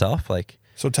myself. Like,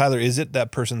 So Tyler, is it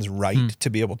that person's right to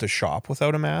be able to shop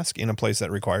without a mask in a place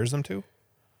that requires them to?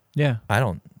 Yeah. I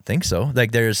don't think so.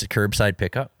 Like, there's curbside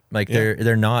pickup. Like, Yeah.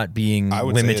 they're not being I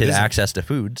would say it limited isn't. access to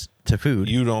food.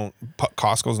 You don't.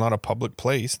 Costco's not a public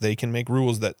place. They can make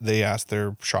rules that they ask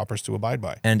their shoppers to abide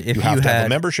by. And if you have you to have a had-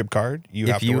 membership card, you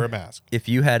if have to you- wear a mask. If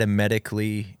you had a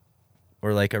medically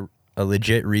or like a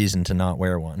legit reason to not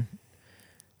wear one,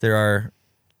 there are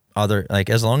other, like,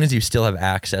 as long as you still have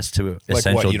access to Like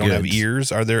essential what? You don't have goods.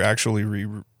 ears? Are there actually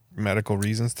medical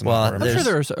reasons to Well, not wear a I'm mask?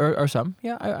 sure there are some.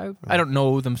 Yeah. I don't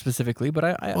know them specifically, but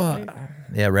I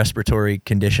Yeah, respiratory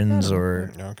conditions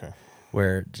or Okay.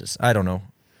 where just I don't know.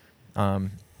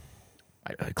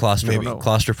 Maybe.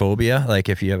 Claustrophobia, like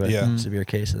if you have a Yeah. severe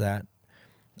case of that.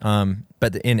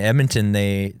 But in Edmonton,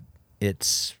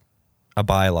 it's a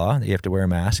bylaw that you have to wear a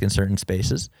mask in certain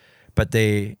spaces. But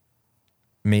they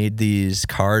made these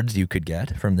cards you could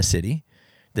get from the city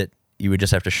that you would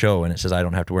just have to show, and it says I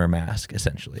don't have to wear a mask.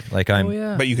 Essentially, like I'm. Oh,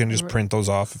 yeah. But you can just print those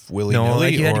off willy nilly. No,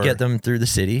 like you had to get them through the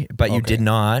city, but you Okay. did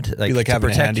not Like to having a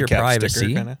protect your handicap privacy.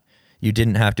 sticker, kinda? You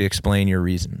didn't have to explain your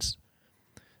reasons.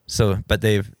 So, but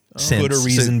they've since Could a so-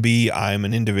 reason be I'm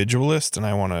an individualist and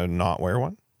I want to not wear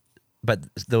one? but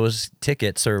those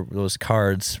tickets or those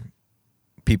cards,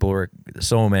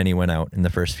 so many went out in the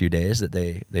first few days that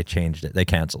they changed it. They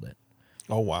canceled it.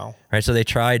 Oh wow. Right. So they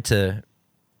tried to.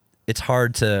 It's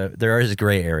hard to. There is a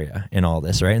gray area in all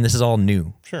this, right? And this is all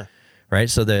new, Sure. right?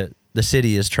 So the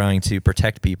city is trying to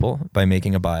protect people by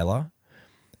making a bylaw,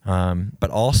 but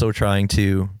also trying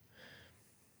to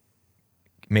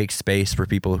make space for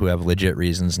people who have legit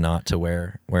reasons not to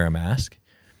wear a mask.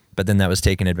 But then that was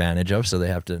taken advantage of, so they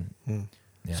have to.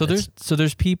 Yeah, So it's-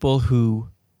 there's people who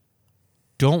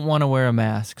don't want to wear a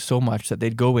mask so much that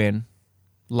they'd go in,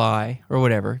 lie or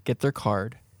whatever, get their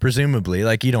card. presumably,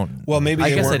 like you don't. Well, maybe I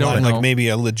they guess I weren't don't lying. know. Like maybe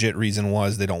a legit reason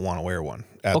was they don't want to wear one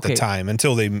at Okay. the time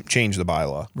until they change the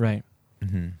bylaw, Right.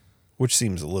 which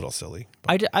seems a little silly.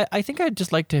 I think I'd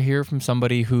just like to hear from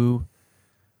somebody who.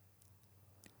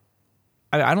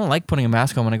 I don't like putting a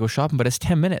mask on when I go shopping, but it's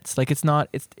 10 minutes. Like it's not.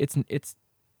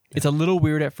 It's a little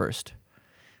weird at first,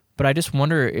 but I just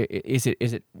wonder: is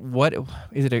it what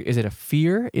is it? Is it a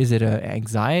fear? Is it a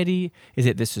anxiety? Is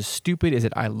it this is stupid? Is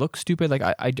it I look stupid? Like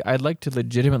I'd like to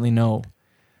legitimately know.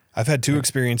 I've had two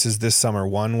experiences this summer.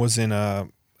 One was in a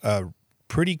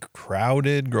pretty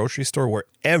crowded grocery store where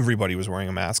everybody was wearing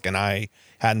a mask and I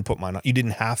hadn't put mine on. You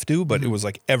didn't have to, but it was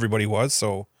like everybody was.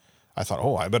 So I thought,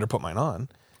 oh, I better put mine on.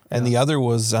 And the other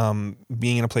was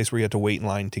being in a place where you had to wait in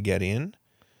line to get in.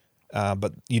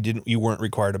 But you weren't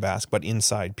required a mask, but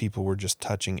inside people were just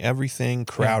touching everything,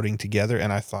 crowding together.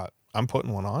 And I thought, I'm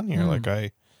putting one on here. Like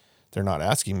they're not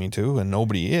asking me to, and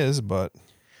nobody is, but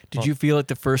Did you feel like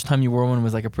the first time you wore one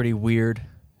was like a pretty weird?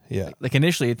 yeah. Like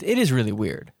initially, it is really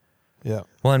weird. Yeah.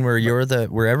 Well, and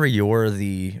wherever you're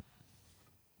the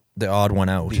odd one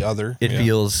out, The other, it yeah.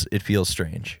 feels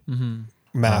strange.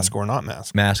 Mask or not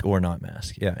mask. Mask or not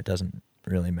mask, yeah, it doesn't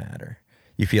really matter.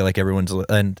 You feel like everyone's,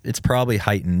 and it's probably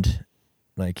heightened,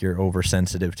 like you're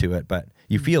oversensitive to it, but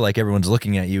you feel like everyone's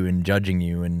looking at you and judging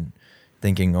you and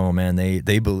thinking, oh man,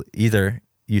 either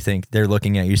you think they're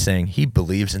looking at you saying he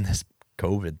believes in this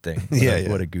COVID thing.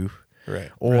 What a goof.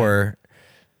 Right. Or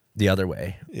the other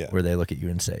way, Yeah. where they look at you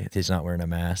and say, he's not wearing a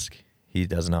mask. He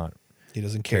doesn't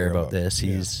care about this.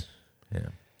 Yeah.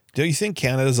 Do you think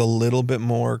Canada's a little bit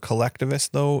more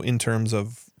collectivist, though, in terms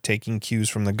of taking cues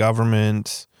from the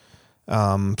government,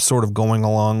 sort of going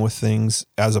along with things,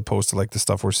 as opposed to like the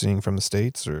stuff we're seeing from the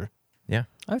States? Or Yeah.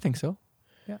 I think so.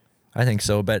 Yeah. I think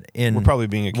so, but we're probably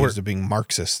being accused of being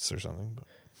Marxists or something.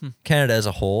 But. Canada as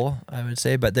a whole, I would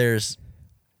say, but there's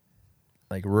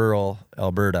like rural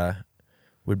Alberta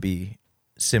would be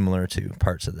similar to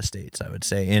parts of the States, I would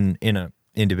say, in a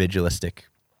individualistic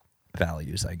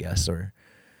values, I guess, or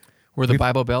We're the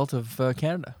Bible Belt of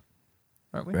Canada,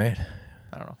 aren't we? right.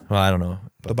 I don't know. Well, I don't know.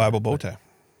 The Bible bow tie.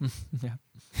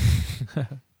 Yeah.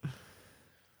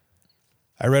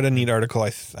 I read a neat article. I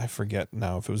forget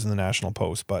now if it was in the National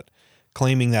Post, but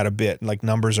claiming that a bit, like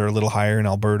numbers are a little higher in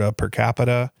Alberta per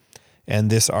capita. And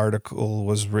this article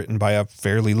was written by a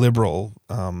fairly liberal,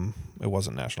 it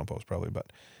wasn't National Post probably,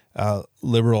 but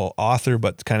liberal author,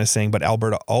 but kind of saying, but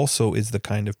Alberta also is the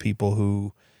kind of people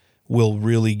who will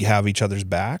really have each other's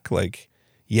back. Like,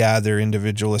 yeah, they're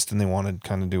individualist and they want to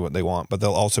kind of do what they want, but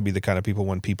they'll also be the kind of people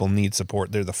when people need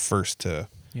support, they're the first to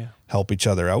help each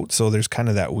other out. So there's kind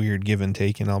of that weird give and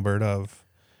take in Alberta of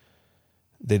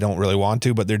they don't really want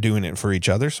to, but they're doing it for each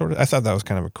other, sort of. I thought that was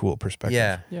kind of a cool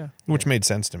perspective. Yeah. Which made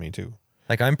sense to me too.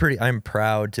 Like I'm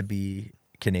proud to be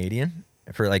Canadian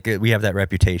for like, we have that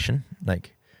reputation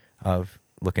like of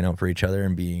looking out for each other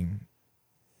and being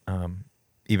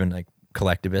even like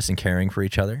collectivists and caring for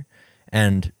each other.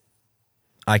 And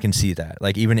I can see that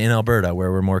like even in Alberta where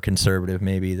we're more conservative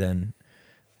maybe than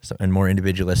and more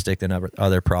individualistic than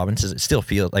other provinces, it still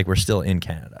feels like we're still in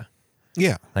Canada.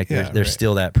 Yeah. Like there's right.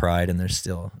 still that pride and there's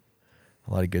still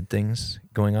a lot of good things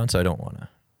going on. So I don't want to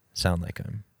sound like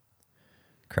I'm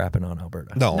crapping on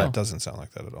Alberta. No, it doesn't sound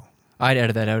like that at all. I'd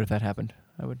edit that out if that happened.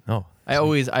 I would. Oh, I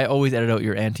always edit out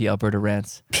your anti-Alberta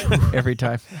rants every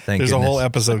time. thank There's goodness. a whole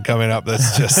episode coming up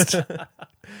that's just You have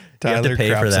Tyler to pay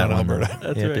for craps that on one. Alberta.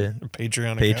 That's You have right. to-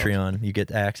 Patreon. account. Patreon, you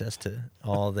get access to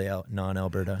all the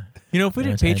non-Alberta. You know, if we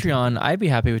did That's anti- Patreon, I'd be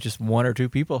happy with just one or two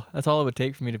people. That's all it would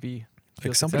take for me to be. feel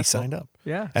Like somebody successful. signed up.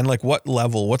 Yeah, And like what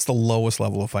level, what's the lowest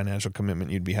level of financial commitment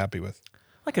you'd be happy with?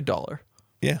 like $1.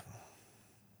 Yeah.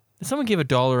 If someone gave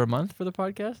 $1 a month for the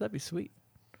podcast, that'd be sweet.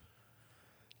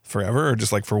 Forever or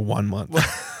just like for 1 month?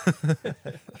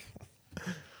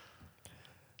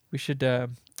 We should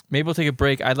maybe we'll take a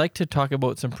break. I'd like to talk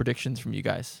about some predictions from you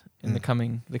guys in the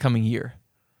coming year.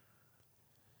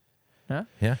 Huh?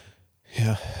 Yeah.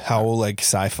 Yeah. How like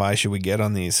sci-fi should we get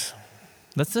on these?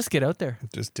 Let's just get out there.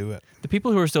 Just do it. The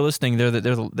people who are still listening,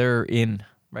 they're in,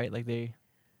 right? Like Yeah,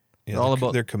 They're all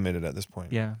about- they're committed at this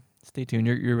point. yeah. Stay tuned.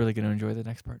 You're really going to enjoy the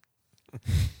next part.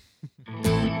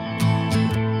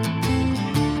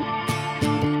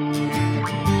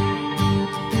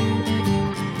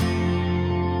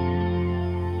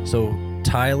 So,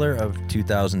 Tyler of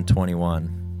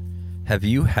 2021, have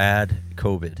you had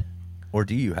COVID or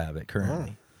do you have it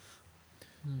currently?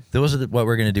 Those are what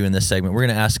we're going to do in this segment. We're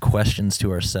going to ask questions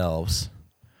to ourselves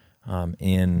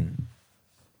in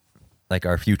like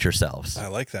our future selves I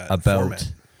like that about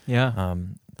format. Yeah.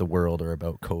 the world or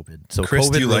about COVID. So Chris,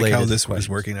 COVID do you like how related this was questions.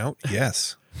 working out?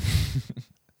 Yes.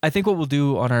 I think what we'll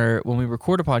do when we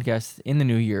record a podcast in the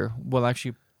new year, we'll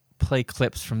actually play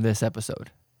clips from this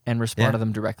episode and respond Yeah. to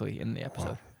them directly in the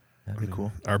episode. That'd be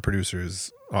cool. Our producer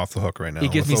is off the hook right now.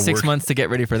 It gives me with the 6 work- months to get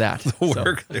ready for that. The So-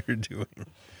 work they're doing.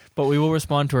 but we will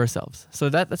respond to ourselves. So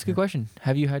that's a good question.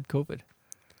 Have you had COVID?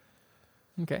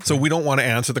 Okay. So we don't want to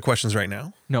answer the questions right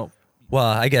now? No. Well,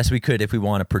 I guess we could if we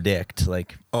want to predict.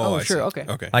 Like Oh, I sure, see. okay.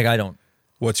 Okay. I don't.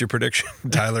 What's your prediction,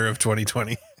 Tyler, of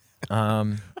 2020?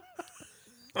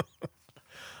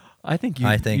 I think you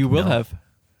I think you will no. have.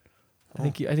 I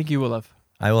think you will have,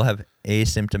 I will have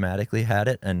asymptomatically had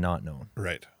it and not known.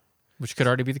 Right. which could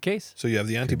already be the case. So you have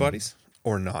the antibodies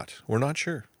or not? We're not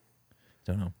sure.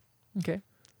 Don't know. Okay.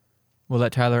 We'll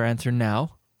let Tyler answer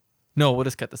now. No, we'll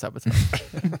just cut this up. It's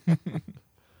fine.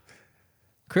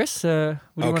 Chris, what do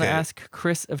you want to Okay. ask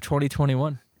Chris of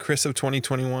 2021? Chris of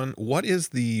 2021, what is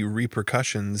the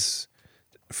repercussions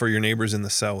for your neighbors in the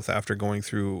South after going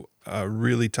through a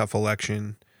really tough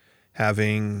election,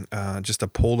 having just a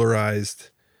polarized,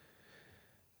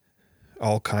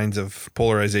 all kinds of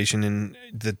polarization in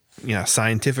the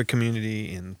scientific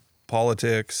community, in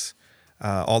politics,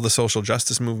 all the social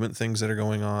justice movement things that are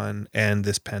going on, and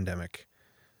this pandemic?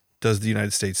 Does the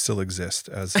United States still exist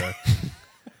as a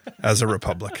as a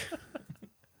republic?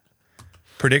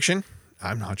 Prediction?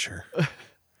 I'm not sure.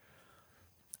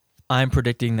 I'm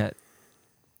predicting that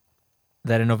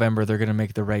in November they're going to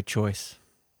make the right choice.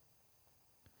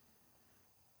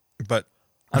 But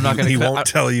I'm not going to. he won't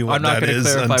tell you what I'm not that going to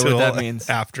is clarify until what that means.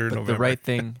 after but November. the right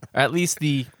thing, or at least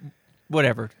the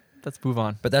whatever. Let's move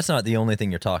on. But that's not the only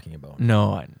thing you're talking about.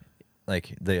 No,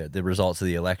 Like the results of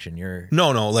the election, you're No,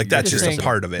 like that's just just a saying-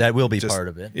 part of it. that will be Just- part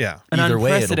of it. Yeah. An Either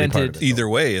way, it'll be part of unprecedented- it. though. Either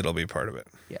way, it'll be part of it.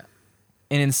 yeah,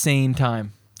 an insane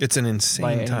time. It's an By insane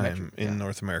any time metric, in yeah.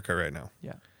 North America right now.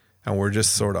 Yeah. And we're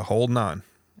just sort of holding on.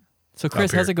 So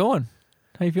Chris, Up how's here. it going?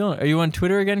 How you feeling? Are you on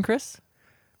Twitter again, Chris?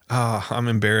 I'm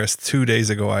embarrassed. 2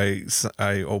 days ago,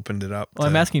 I opened it up. Well,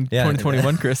 I'm asking Yeah.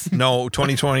 2021, Chris. No,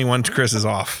 2021 Chris is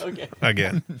off. Okay.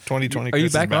 Again. 2020 Are Chris you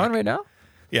is back on right now?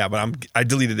 Yeah, but I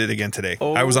deleted it again today.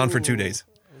 I was on for 2 days.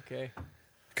 Okay.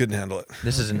 Couldn't handle it.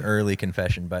 This is an early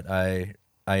confession, but I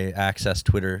accessed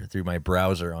Twitter through my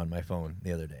browser on my phone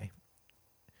the other day.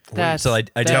 That's, So I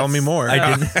Tell me more.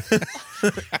 I didn't.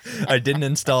 I didn't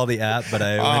install the app, but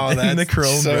I Oh, went in the that's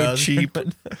Chrome so browser. cheap.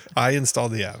 I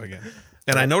installed the app again.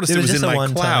 And I noticed It it was was in just a my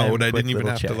one-time cloud. I quick didn't even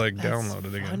little have to check. like download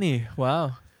it again. Funny.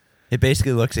 Wow. It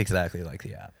basically looks exactly like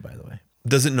the app, by the way.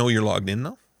 Does it know you're logged in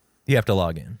though? You have to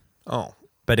log in, Oh.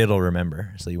 but it'll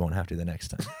remember, so you won't have to the next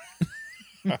time.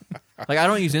 Like I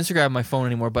don't use Instagram on my phone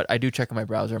anymore, but I do check on my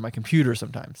browser on my computer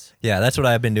sometimes. Yeah, that's what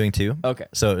I've been doing too. Okay.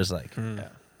 So it was like Yeah,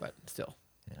 but still.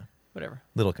 Yeah. Whatever.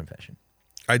 little confession.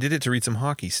 I did it to read some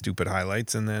hockey stupid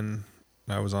highlights and then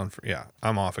I was on for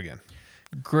I'm off again.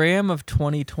 Graham of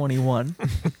 2021.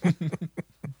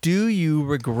 Do you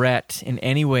regret in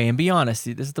any way, and be honest,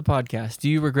 this is the podcast, do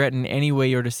you regret in any way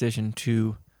your decision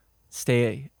to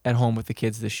stay at home with the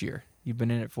kids this year? You've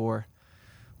been in it for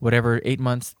whatever, 8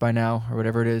 months by now, or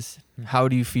whatever it is. How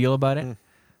do you feel about it?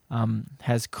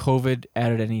 Has COVID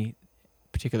added any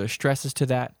particular stresses to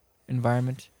that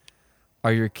environment?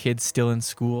 Are your kids still in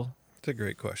school? It's a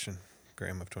great question.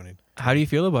 Graham of 20. How do you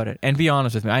feel about it? And be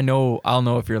honest with me. I'll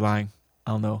know if you're lying.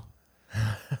 I'll know.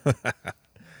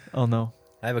 I'll know.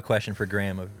 I have a question for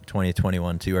Graham of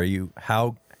 2021 too. Are you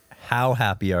how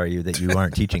happy are you that you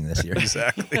aren't teaching this year?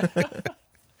 Exactly.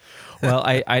 Well,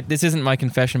 I this isn't my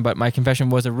confession, but my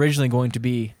confession was originally going to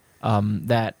be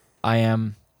that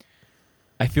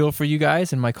I feel for you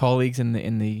guys and my colleagues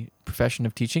in the profession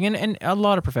of teaching, and a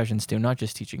lot of professions too, not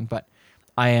just teaching. But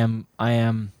I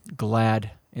am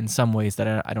glad in some ways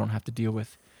that I don't have to deal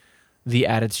with the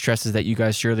added stresses that you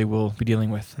guys surely will be dealing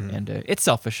with, and it's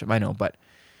selfish, I know,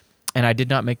 and I did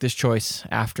not make this choice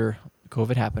after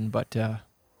COVID happened, but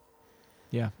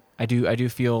yeah, I do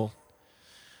feel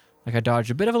like I dodged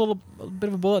a bit of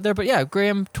a bullet there, but yeah,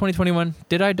 Graham 2021,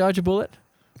 did I dodge a bullet?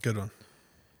 Good one.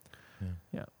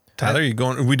 Yeah. Tyler,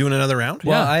 are we doing another round?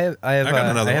 Well, Yeah. I got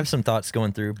another have one. some thoughts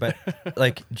going through, but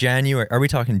like January, are we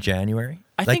talking January?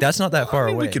 I Like think- that's not that far I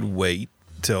mean, away. we could wait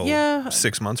till Yeah.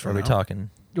 6 months Are from we now. talking?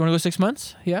 You want to go 6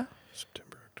 months? Yeah.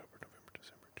 September, October, November,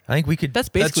 December. I think we could. That's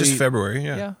That's basically just February,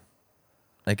 yeah. Yeah.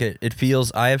 Like it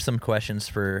feels. I have some questions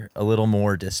for a little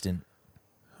more distant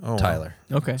Oh, wow. Tyler.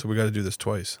 Okay. So we got to do this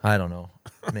twice. I don't know.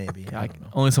 Maybe. I don't know.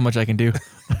 Only so much I can do.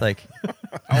 Like,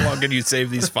 How long can you save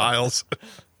these files?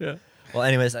 Yeah. well,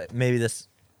 anyways, maybe this.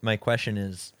 My question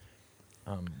is,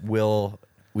 will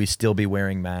we still be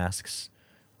wearing masks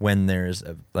when there's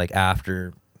like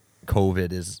after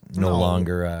COVID is no No.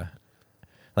 longer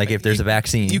like if there's a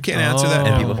vaccine? You can't answer that.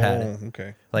 And people have had it. Oh,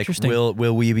 okay. Like, Interesting.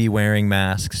 will we be wearing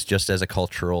masks just as a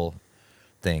cultural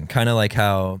thing? Kind of like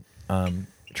how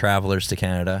travelers to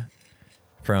Canada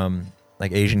from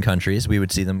like Asian countries, we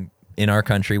would see them in our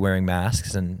country wearing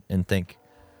masks and think,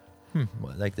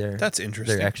 well, like That's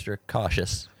interesting. they're extra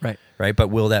cautious, Right. right? But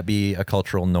will that be a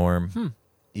cultural norm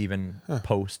even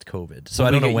post COVID? So Will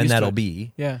I we don't know get when used to that'll it?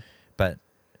 be, Yeah. but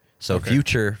so Okay.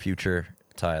 future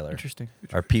Tyler, Interesting.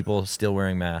 are people still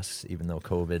wearing masks even though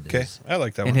COVID Okay, is? I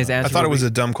like that And one. his I answer thought it will was be-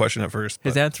 a dumb question at first.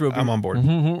 His but answer will be I'm on board.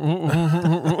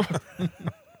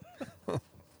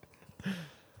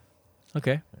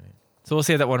 Okay. So we'll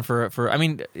save that one for I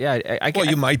mean, yeah, I Well,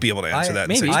 you might be able to answer that in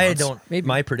maybe. 6 I months. don't. Maybe.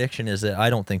 My prediction is that I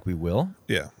don't think we will,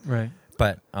 Yeah, Right.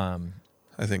 but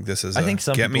I think this is. I think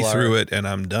some get me people through are- it, and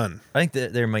I'm done. I think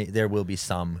that there will be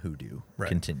some who do Right.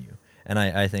 continue, and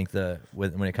I think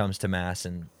when it comes to mass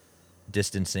and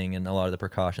distancing and a lot of the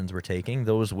precautions we're taking,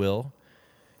 those will,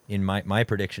 in my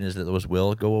prediction is that those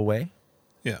will go away,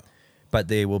 Yeah, but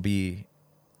they will be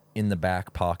in the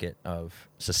back pocket of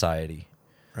society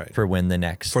right. for when the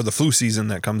next. For the flu season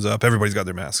that comes up, everybody's got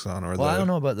their masks on. Or well, the I don't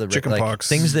know about the chicken like, pox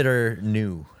things that are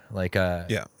new, like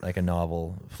Yeah. like a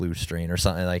novel flu strain or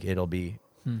something. Like it'll be,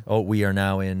 oh, we are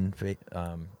now in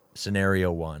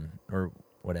scenario 1 or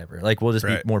whatever. Like we'll just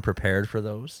Right. be more prepared for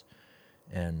those,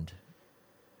 And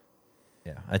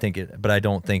yeah, but I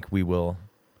don't think we will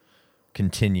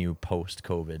continue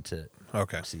post-COVID to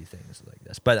Okay. see things like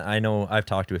this. But I know I've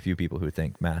talked to a few people who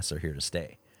think masks are here to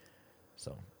stay.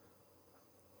 So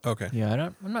Okay. Yeah,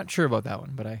 I'm not sure about that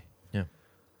one, but yeah,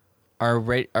 our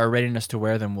readiness to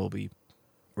wear them will be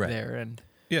right. there, and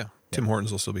Yeah. Tim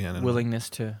Hortons will still be handing them. willingness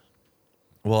to.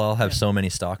 Well, I'll have Yeah. so many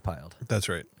stockpiled. That's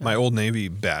right. My Old Navy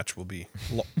batch will be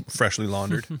freshly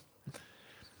laundered.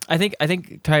 I think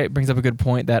Ty brings up a good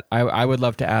point that I would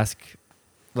love to ask,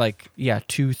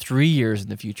 2-3 years in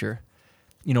the future,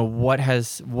 what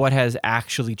has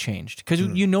actually changed? Because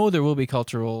there will be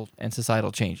cultural and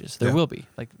societal changes. There Yeah. will be,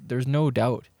 there's no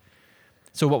doubt.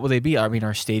 So what will they be? I mean,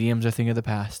 our stadiums are a thing of the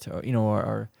past. Or,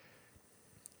 our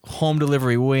home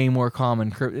delivery way more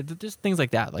common. Just things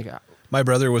like that. My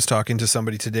brother was talking to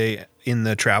somebody today in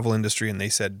the travel industry, and they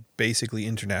said basically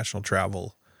international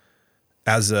travel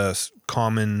as a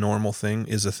common, normal thing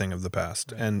is a thing of the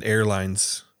past. And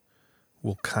airlines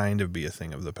will kind of be a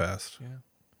thing of the past,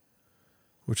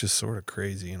 which is sort of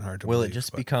crazy and hard to Will believe. it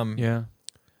just but become? Yeah.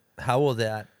 How will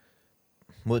it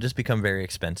just become very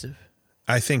expensive?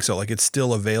 I think so. It's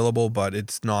still available, but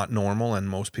it's not normal, and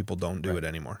most people don't do it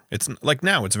anymore. It's like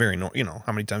now it's very, how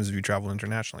many times have you traveled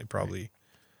internationally? Probably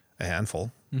a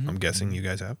handful. I'm guessing you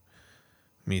guys have.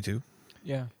 Me too.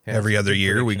 Yeah. Yeah, Every that's a other good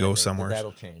year we prediction, go I think, but somewhere.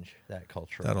 That'll change that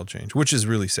culture. That'll change, which is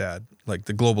really sad. Like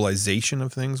the globalization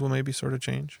of things will maybe sort of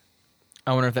change.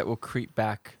 I wonder if that will creep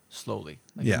back slowly.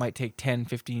 Yeah. It might take 10,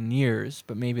 15 years,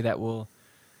 but maybe that will.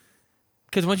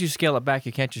 Because once you scale it back,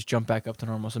 you can't just jump back up to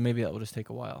normal. So maybe that will just take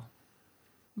a while.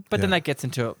 But then Yeah. that gets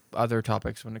into other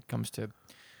topics when it comes to,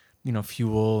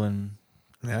 fuel and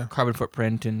Yeah. carbon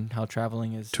footprint and how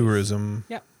traveling is. Tourism.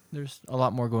 Yeah. There's a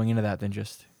lot more going into that than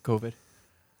just COVID.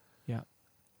 Yeah.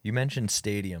 You mentioned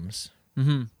stadiums.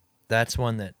 Mm-hmm. That's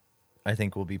one that I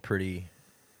think will be pretty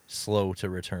slow to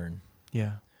return.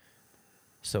 Yeah.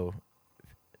 So,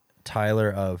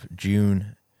 Tyler of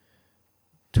June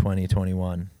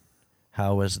 2021,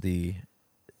 how was the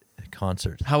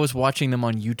concert? How was watching them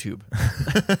on YouTube?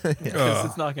 Because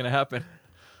it's not going to happen.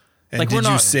 And Like, we're did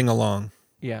you not- sing along?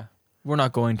 Yeah. We're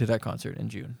not going to that concert in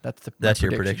June. That's my That's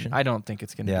your prediction? I don't think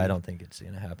it's going to be. Yeah, I don't think it's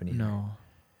going to happen either. No.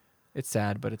 It's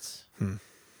sad, but it's.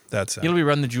 That's It'll be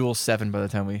Run the Jewels 7 by the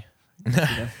time we.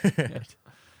 Yeah.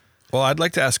 Well, I'd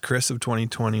like to ask Chris of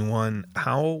 2021,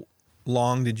 how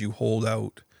long did you hold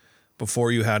out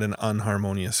before you had an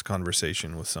unharmonious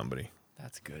conversation with somebody?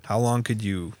 That's good. How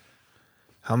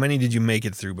many did you make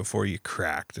it through before you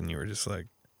cracked and you were just like,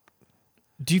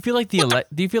 Do you feel like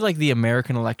the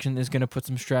American election is going to put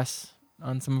some stress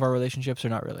on some of our relationships, or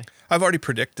not really? I've already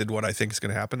predicted what I think is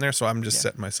going to happen there, so I'm just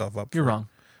setting myself up. You're for it. wrong,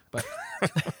 but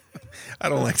I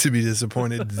don't like to be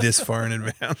disappointed this far in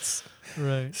advance.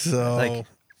 right. So, Like-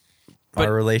 But-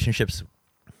 Our relationships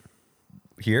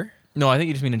here? No, I think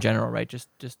you just mean in general, right? Just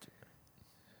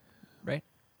right.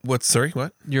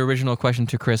 what? Your original question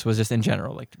to Chris was just in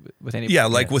general, like with anybody. Yeah,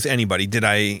 like with anybody, did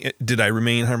I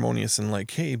remain harmonious and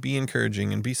like, hey, be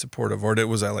encouraging and be supportive, or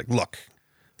was I like, look,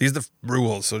 these are the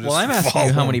rules, so just Well, I'm asking follow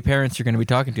you how them. many parents you're going to be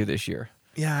talking to this year.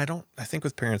 Yeah, I think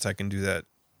with parents I can do that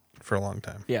for a long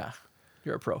time. Yeah,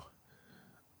 you're a pro.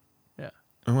 Yeah.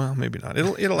 Well, maybe not.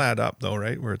 It'll add up though,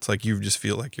 right? Where it's like you just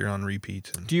feel like you're on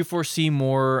repeat. And Do you foresee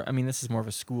more? I mean, this is more of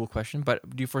a school question,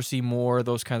 but do you foresee more of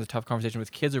those kinds of tough conversations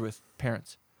with kids or with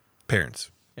parents?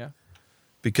 parents, Yeah.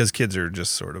 because kids are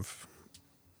just sort of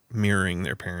mirroring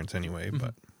their parents anyway.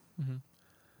 But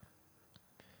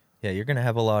Yeah, you're going to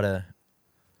have a lot of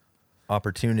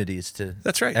opportunities to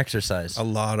that's right. exercise. A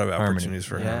lot of Harmony. opportunities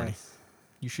for harmony.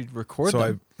 You should record So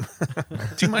them.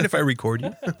 do you mind if I record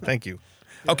you? Thank you.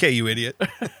 Okay, you idiot.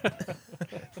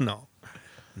 No,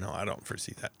 I don't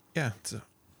foresee that. Yeah,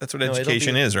 that's what No, it'll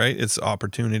education be- is, right? It's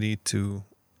opportunity to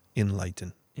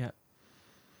enlighten. Yeah.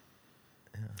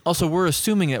 Also, we're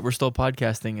assuming that we're still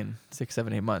podcasting in 6,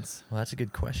 7, 8 months. Well, that's a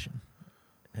good question.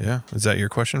 Yeah, is that your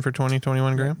question for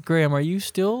 2021, Graham? Graham, are you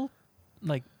still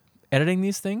like editing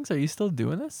these things? Are you still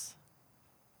doing this?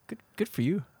 Good for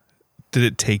you. Did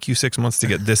it take you 6 months to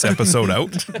get this episode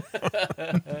out?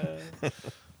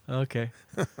 Okay.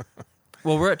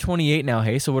 Well, we're at 28 now,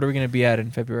 hey? So what are we going to be at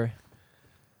in February?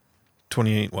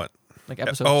 28 what? Like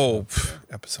episodes?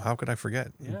 Episode. How could I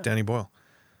forget? Yeah. Danny Boyle.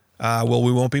 Well,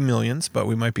 we won't be millions, but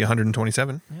we might be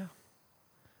 127. Yeah.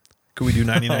 Could we do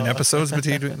 99 episodes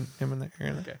between him and there?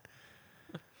 Okay.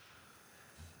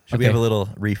 Should we Okay. have a little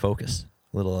refocus,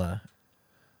 a little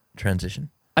transition?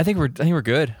 I think we're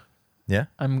good. Yeah?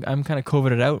 I'm kind of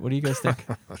COVIDed out. What do you guys think?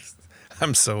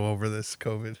 I'm so over this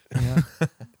COVID. Yeah.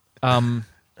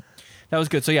 That was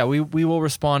good. So yeah, we will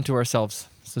respond to ourselves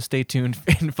So stay tuned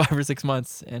in 5 or 6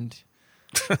 months, and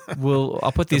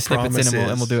I'll put these snippets in,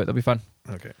 and we'll do it. That'll be fun.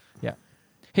 Okay. Yeah.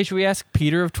 Hey, should we ask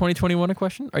Peter of 2021 a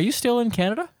question? Are you still in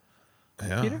Canada?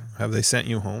 Yeah. Peter? Have they sent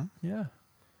you home? Yeah.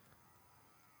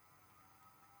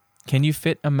 Can you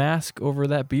fit a mask over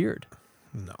that beard?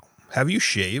 No. Have you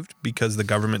shaved because the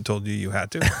government told you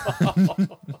had to?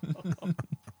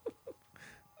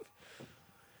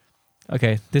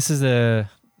 Okay, I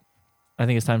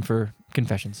think it's time for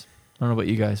confessions. I don't know about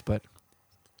you guys, but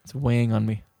it's weighing on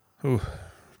me. Ooh,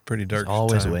 pretty dark. It's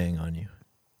always time. weighing on you.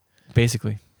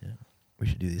 Basically. Yeah. We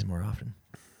should do these more often.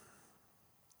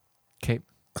 Okay.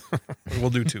 We'll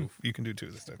do 2. You can do 2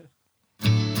 this time.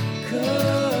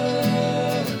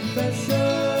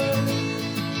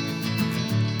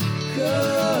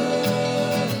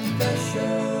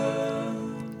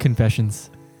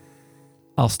 Confessions.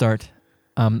 I'll start.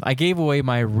 I gave away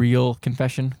my real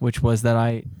confession, which was that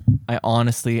I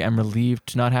honestly am relieved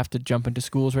to not have to jump into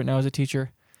schools right now as a teacher.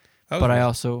 Oh, But I yeah.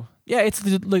 also,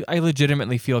 I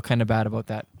legitimately feel kind of bad about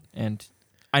that. And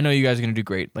I know you guys are going to do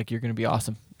great. Like, you're going to be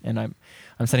awesome. And I'm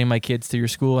sending my kids to your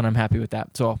school, and I'm happy with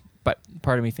that. So, but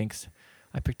part of me thinks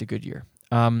I picked a good year.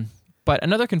 But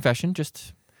another confession,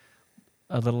 just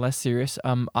a little less serious.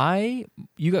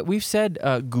 We've said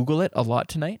Google it a lot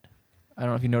tonight. I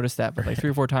don't know if you noticed that, but like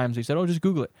 3 or 4 times we said, "Oh, just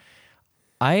Google it."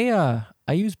 I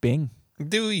use Bing.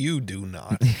 Do you do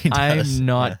not? I'm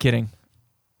not kidding.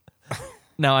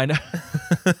 Now I know.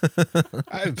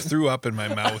 I threw up in my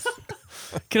mouth.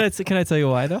 Can I tell you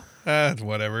why though?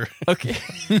 Whatever. Okay.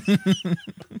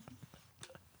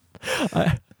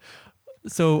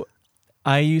 So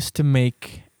I used to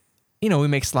make, we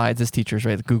make slides as teachers,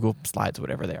 right? The Google Slides,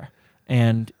 whatever they are.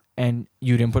 And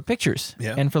you'd input pictures.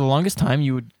 Yeah. And for the longest time,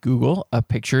 you would Google a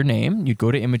picture name. You'd go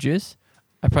to images.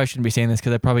 I probably shouldn't be saying this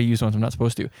because I probably use ones I'm not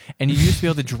supposed to. And you used to be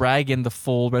able to drag in the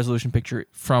full resolution picture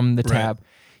from the tab. Right.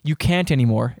 You can't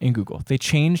anymore in Google. They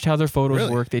changed how their photos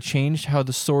Really? work. They changed how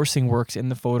the sourcing works in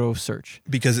the photo search.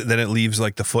 Because then it leaves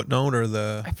like the footnote or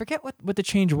the... I forget what the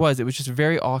change was. It was just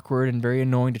very awkward and very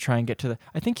annoying to try and get to the...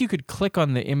 I think you could click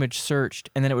on the image searched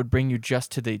and then it would bring you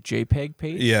just to the JPEG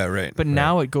page. Yeah, right. But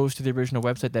now it goes to the original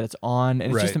website that it's on,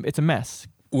 and it's just Right. it's a mess.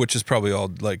 Which is probably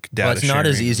all like data Well, it's not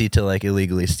as sharing. easy to like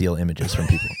illegally steal images from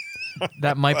people.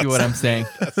 That might be what I'm saying.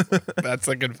 That's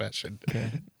a confession. Okay.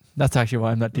 That's actually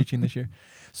why I'm not teaching this year.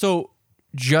 So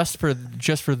just for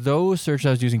those searches, I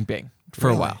was using Bing for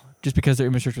a Really? while, just because their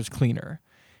image search was cleaner,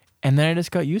 and then I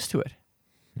just got used to it.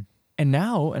 And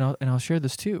now, and I'll share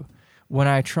this too, when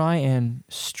I try and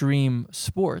stream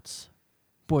sports,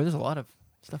 boy, there's a lot of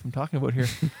stuff I'm talking about here.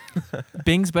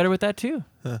 Bing's better with that too,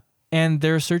 and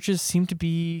their searches seem to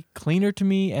be cleaner to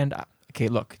me. And okay,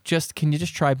 look, can you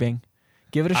just try Bing?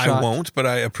 Give it a shot. I won't, but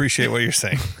I appreciate what you're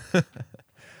saying.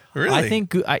 Really? I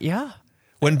think, yeah.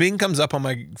 When Bing comes up on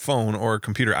my phone or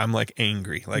computer, I'm like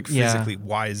angry, like Yeah. physically.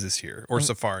 Why is this here? Or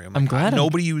Safari. I'm like, glad I'm-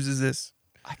 nobody uses this.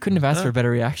 I couldn't have asked for a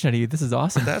better reaction out of you. This is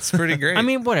awesome. That's pretty great. I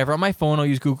mean, whatever. On my phone, I'll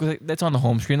use Google. That's on the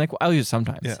home screen. Like, I'll use it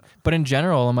sometimes. Yeah. But in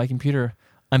general, on my computer,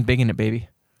 I'm bigging it, baby.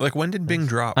 like when did Bing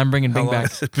drop? I'm bringing How Bing long back.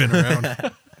 has it been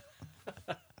around?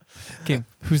 Okay,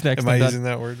 who's next? Am I I'm using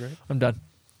done. that word right? I'm done.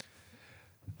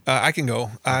 I can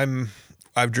go.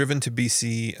 I've driven to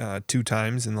BC 2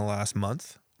 times in the last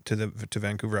month to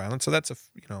Vancouver Island. So that's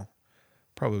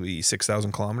probably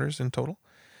 6,000 kilometers in total.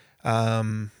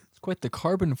 It's quite the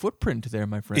carbon footprint there,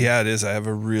 my friend. Yeah, it is. I have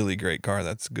a really great car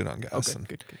that's good on gas. Okay, and,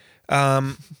 good.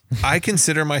 I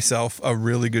consider myself a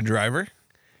really good driver,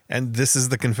 and this is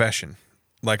the confession.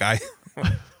 Like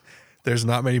there's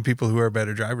not many people who are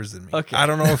better drivers than me. Okay. I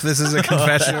don't know if this is a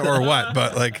confession or what,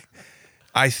 but like,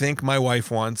 I think my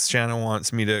wife Shanna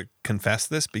wants me to confess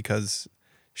this because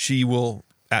she will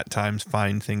at times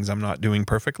find things I'm not doing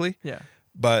perfectly. Yeah.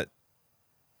 But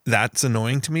that's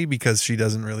annoying to me because she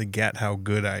doesn't really get how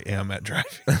good I am at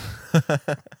driving.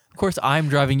 Of course, I'm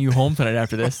driving you home tonight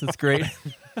after this. That's great.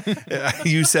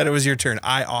 You said it was your turn.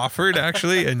 I offered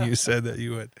actually, and you said that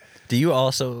you would. Do you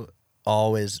also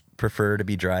always prefer to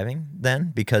be driving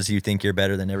then because you think you're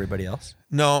better than everybody else?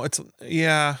 No,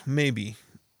 maybe.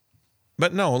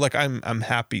 But no, like I'm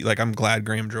happy. Like I'm glad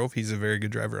Graham drove. He's a very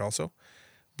good driver also.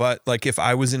 But like if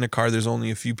I was in a car, there's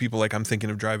only a few people like I'm thinking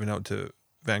of driving out to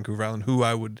Vancouver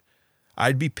Island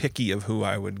I'd be picky of who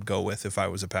I would go with if I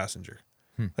was a passenger.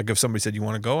 Like if somebody said, "You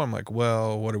want to go?" I'm like,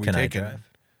 "Well, what are we Can I taking?" drive?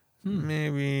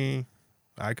 Maybe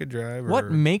I could drive. What or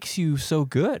makes you so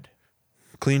good?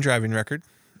 clean driving record.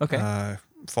 Okay.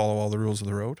 Follow all the rules of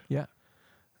the road. Yeah.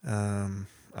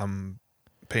 I'm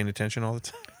paying attention all the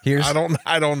time. Here's I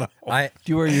don't know. I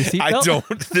Do you wear your seatbelt? I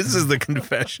don't. This is the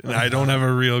confession. I don't have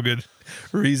a real good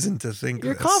reason to think.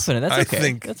 You're this. confident. That's okay. I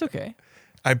think That's okay.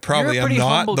 I probably You're a am pretty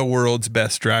not humble- the world's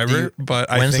best driver, but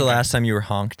I When's think the last time you were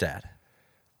honked at?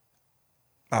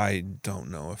 I don't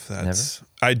know if that's.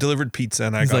 I delivered pizza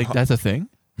and I He's got like, that's a thing?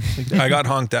 I got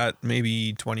honked at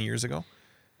maybe 20 years ago,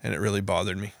 and it really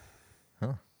bothered me.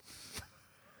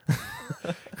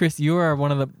 Chris, you're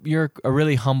a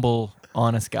really humble,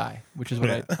 honest guy, which is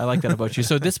what I like that about you.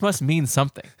 So this must mean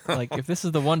something. Like if this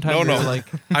is the one time No. you're like,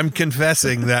 I'm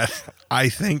confessing that I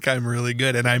think I'm really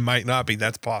good, and I might not be.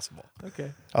 That's possible.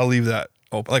 okay, I'll leave that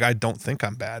open. Like I don't think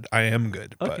I'm bad. I am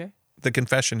good. But Okay. the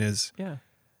confession is yeah,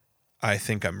 I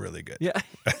think I'm really good. yeah,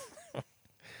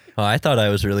 Oh, I thought I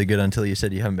was really good until you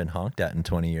said you haven't been honked at in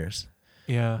 20 years.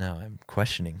 yeah. Now I'm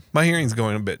questioning. My hearing's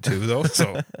going a bit too, though.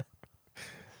 So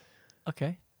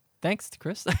Okay, thanks,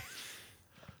 Chris.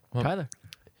 Well, Tyler.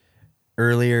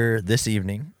 Earlier this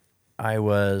evening, we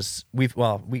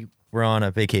were on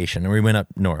a vacation and we went up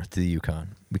north to the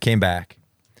Yukon. We came back,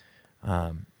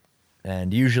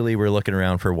 and usually we're looking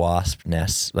around for wasp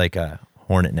nests, like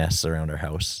hornet nests around our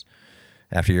house.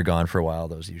 After you're gone for a while,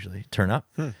 those usually turn up.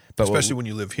 But especially when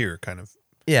you live here, kind of.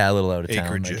 yeah, a little out of town.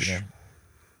 Acreage-ish.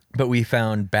 But we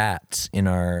found bats in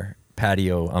our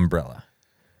patio umbrella.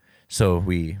 So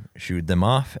we shooed them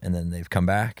off, and then they've come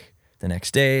back the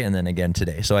next day, and then again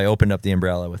today. So I opened up the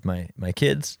umbrella with my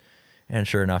kids, and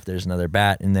sure enough, there's another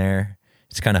bat in there.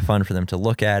 It's kind of fun for them to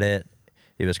look at it.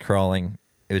 It was crawling.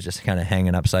 It was just kind of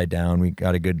hanging upside down. We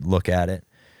got a good look at it.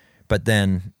 But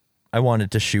then I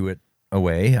wanted to shoo it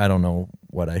away. I don't know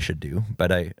what I should do, but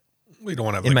We don't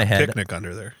want to have In my like a head- picnic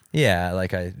under there. yeah,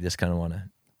 like I just kind of want to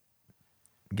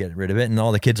get rid of it. And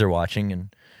all the kids are watching.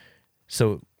 And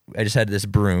so I just had this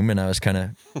broom and I was kind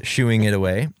of shooing it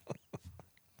away.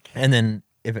 And then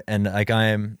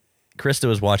Krista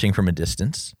was watching from a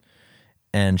distance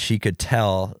and she could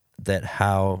tell that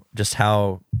how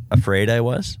afraid I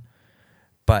was,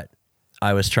 but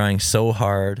I was trying so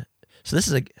hard. So this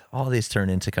is like, all these turn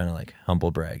into kind of like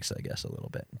humble brags, I guess, a little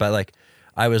bit, but like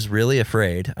I was really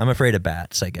afraid. I'm afraid of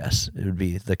bats, I guess it would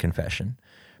be the confession,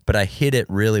 but I hid it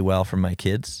really well from my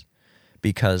kids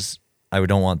because I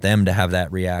don't want them to have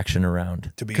that reaction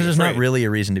around, To be because there's not afraid. really a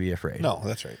reason to be afraid. No,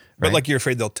 that's right. But Right. like you're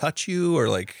afraid they'll touch you or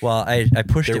like. Well, I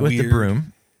pushed They're it with the weird.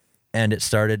 broom and it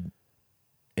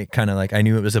kind of like, I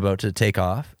knew it was about to take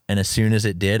off. And as soon as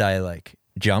it did, I like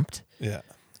jumped, Yeah.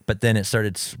 but then it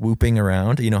started swooping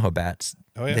around. You know how bats,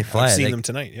 Oh yeah. they fly. I've seen they, them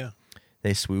tonight. Yeah.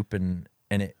 they swoop and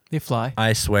They fly.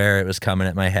 I swear it was coming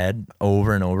at my head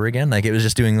over and over again. Like it was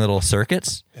just doing little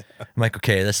circuits. I'm like,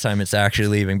 okay, this time it's actually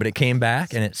leaving, but it came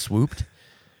back and it swooped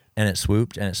and it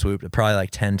swooped and it swooped probably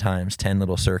like 10 times, 10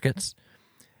 little circuits.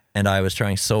 And I was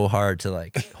trying so hard to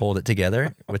like hold it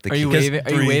together with the Are you because- waving? Are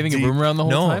you breathe waving a deep. broom around the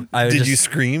whole No, time? I was Did just, you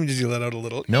scream? Did you let out a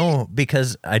little? no,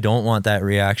 because I don't want that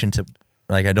reaction to,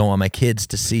 like, I don't want my kids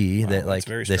to see that, that's like,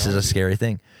 very this strong is a of you. scary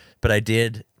thing. But I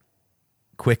did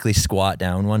quickly squat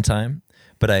down one time,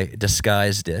 but I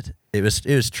disguised it. It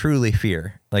was truly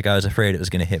fear. Like, I was afraid it was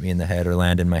going to hit me in the head or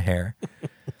land in my hair.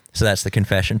 So that's the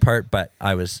confession part. But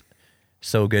I was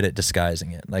so good at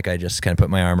disguising it. Like, I just kind of put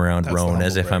my arm around That's the Roan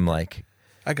as humble if brag. I'm like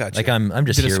I got you. I'm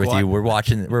just Did a here with squat. you.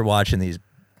 We're watching these.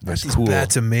 This These cool.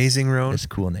 bats amazing, Roan. This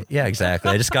cool. Yeah,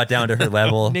 exactly. I just got down to her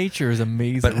level. Nature is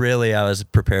amazing. But really, I was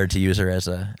prepared to use her as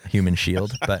a human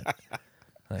shield. But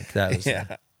like that was,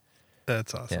 Yeah.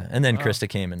 That's awesome. yeah. And then Krista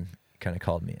came and kind of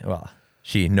called me. Well,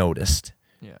 she noticed.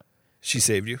 yeah. She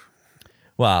saved you.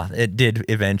 Well, it did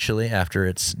eventually after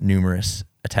its numerous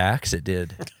attacks. It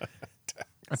did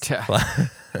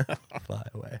fly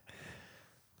away.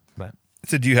 But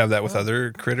So do you have that with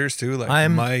other critters too?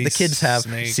 Like mice, the kids have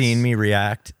snakes? seen me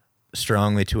react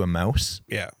strongly to a mouse,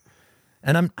 Yeah.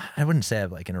 and I wouldn't say I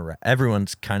have like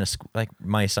everyone's kind of like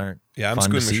mice aren't. Yeah, I'm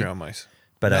fun to squeamish see. around mice.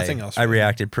 But Nothing else I really.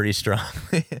 reacted pretty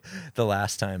strongly the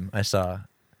last time I saw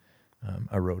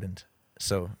a rodent.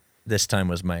 So this time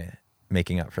was my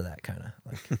making up for that kind of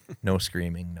like no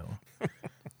screaming, no.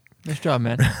 Nice job,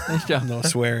 man. Nice job. No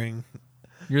swearing.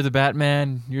 You're the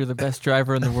Batman. You're the best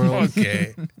driver in the world.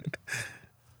 Okay. No,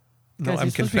 Guys, I'm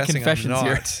you're supposed to be confessing I'm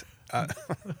confessions not.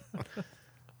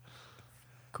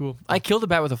 Cool. I killed a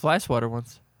bat with a fly swatter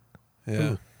once.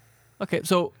 Yeah. Okay,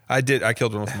 so I did. I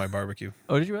killed one with my barbecue.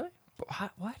 did you really?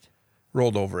 What?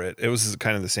 Rolled over it. It was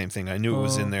kind of the same thing. I knew it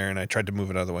was Oh. in there, and I tried to move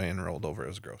it out of the way and rolled over. It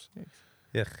was gross.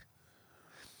 Yeah.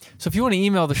 So if you want to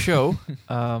email the show,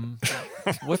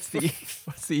 what's the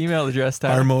email address,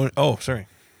 Tyler? Oh, sorry.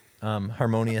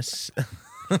 Harmonious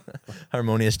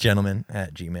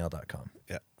harmoniousgentleman@gmail.com.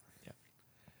 Yeah.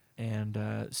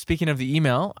 And speaking of the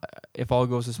email, if all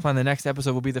goes as planned, the next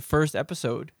episode will be the first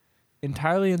episode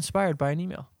entirely inspired by an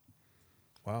email.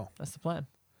 Wow. That's the plan.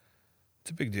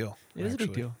 It's a big deal. It is a big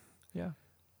actually. deal. Yeah.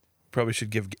 Probably should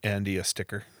give Andy a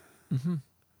sticker. Mm-hmm.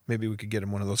 Maybe we could get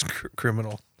him one of those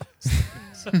criminal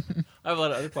I have a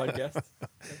lot of other podcasts.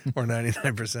 or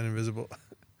 99% invisible.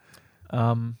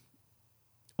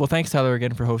 Well, thanks, Tyler,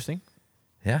 again for hosting.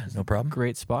 Yeah, no problem.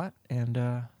 Great spot, and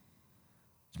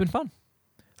it's been fun.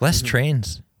 Less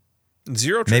trains.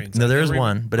 Zero Maybe, trains. no, I there is never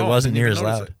one, even- but it I wasn't didn't near even as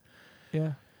notice loud. it.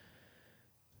 Yeah.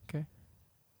 Okay.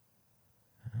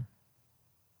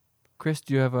 Chris,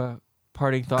 do you have a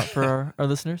parting thought for our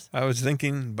listeners? I was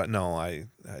thinking, but no, I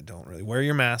don't really. Wear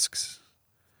your masks.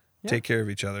 Yeah. Take care of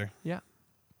each other. Yeah.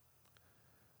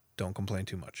 Don't complain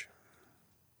too much.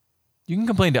 You can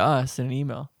complain to us in an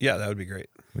email. Yeah, that would be great.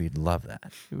 We'd love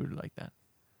that. We would like that.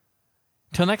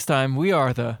 Till next time, we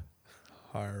are the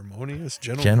Harmonious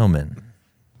gentlemen. Gentlemen.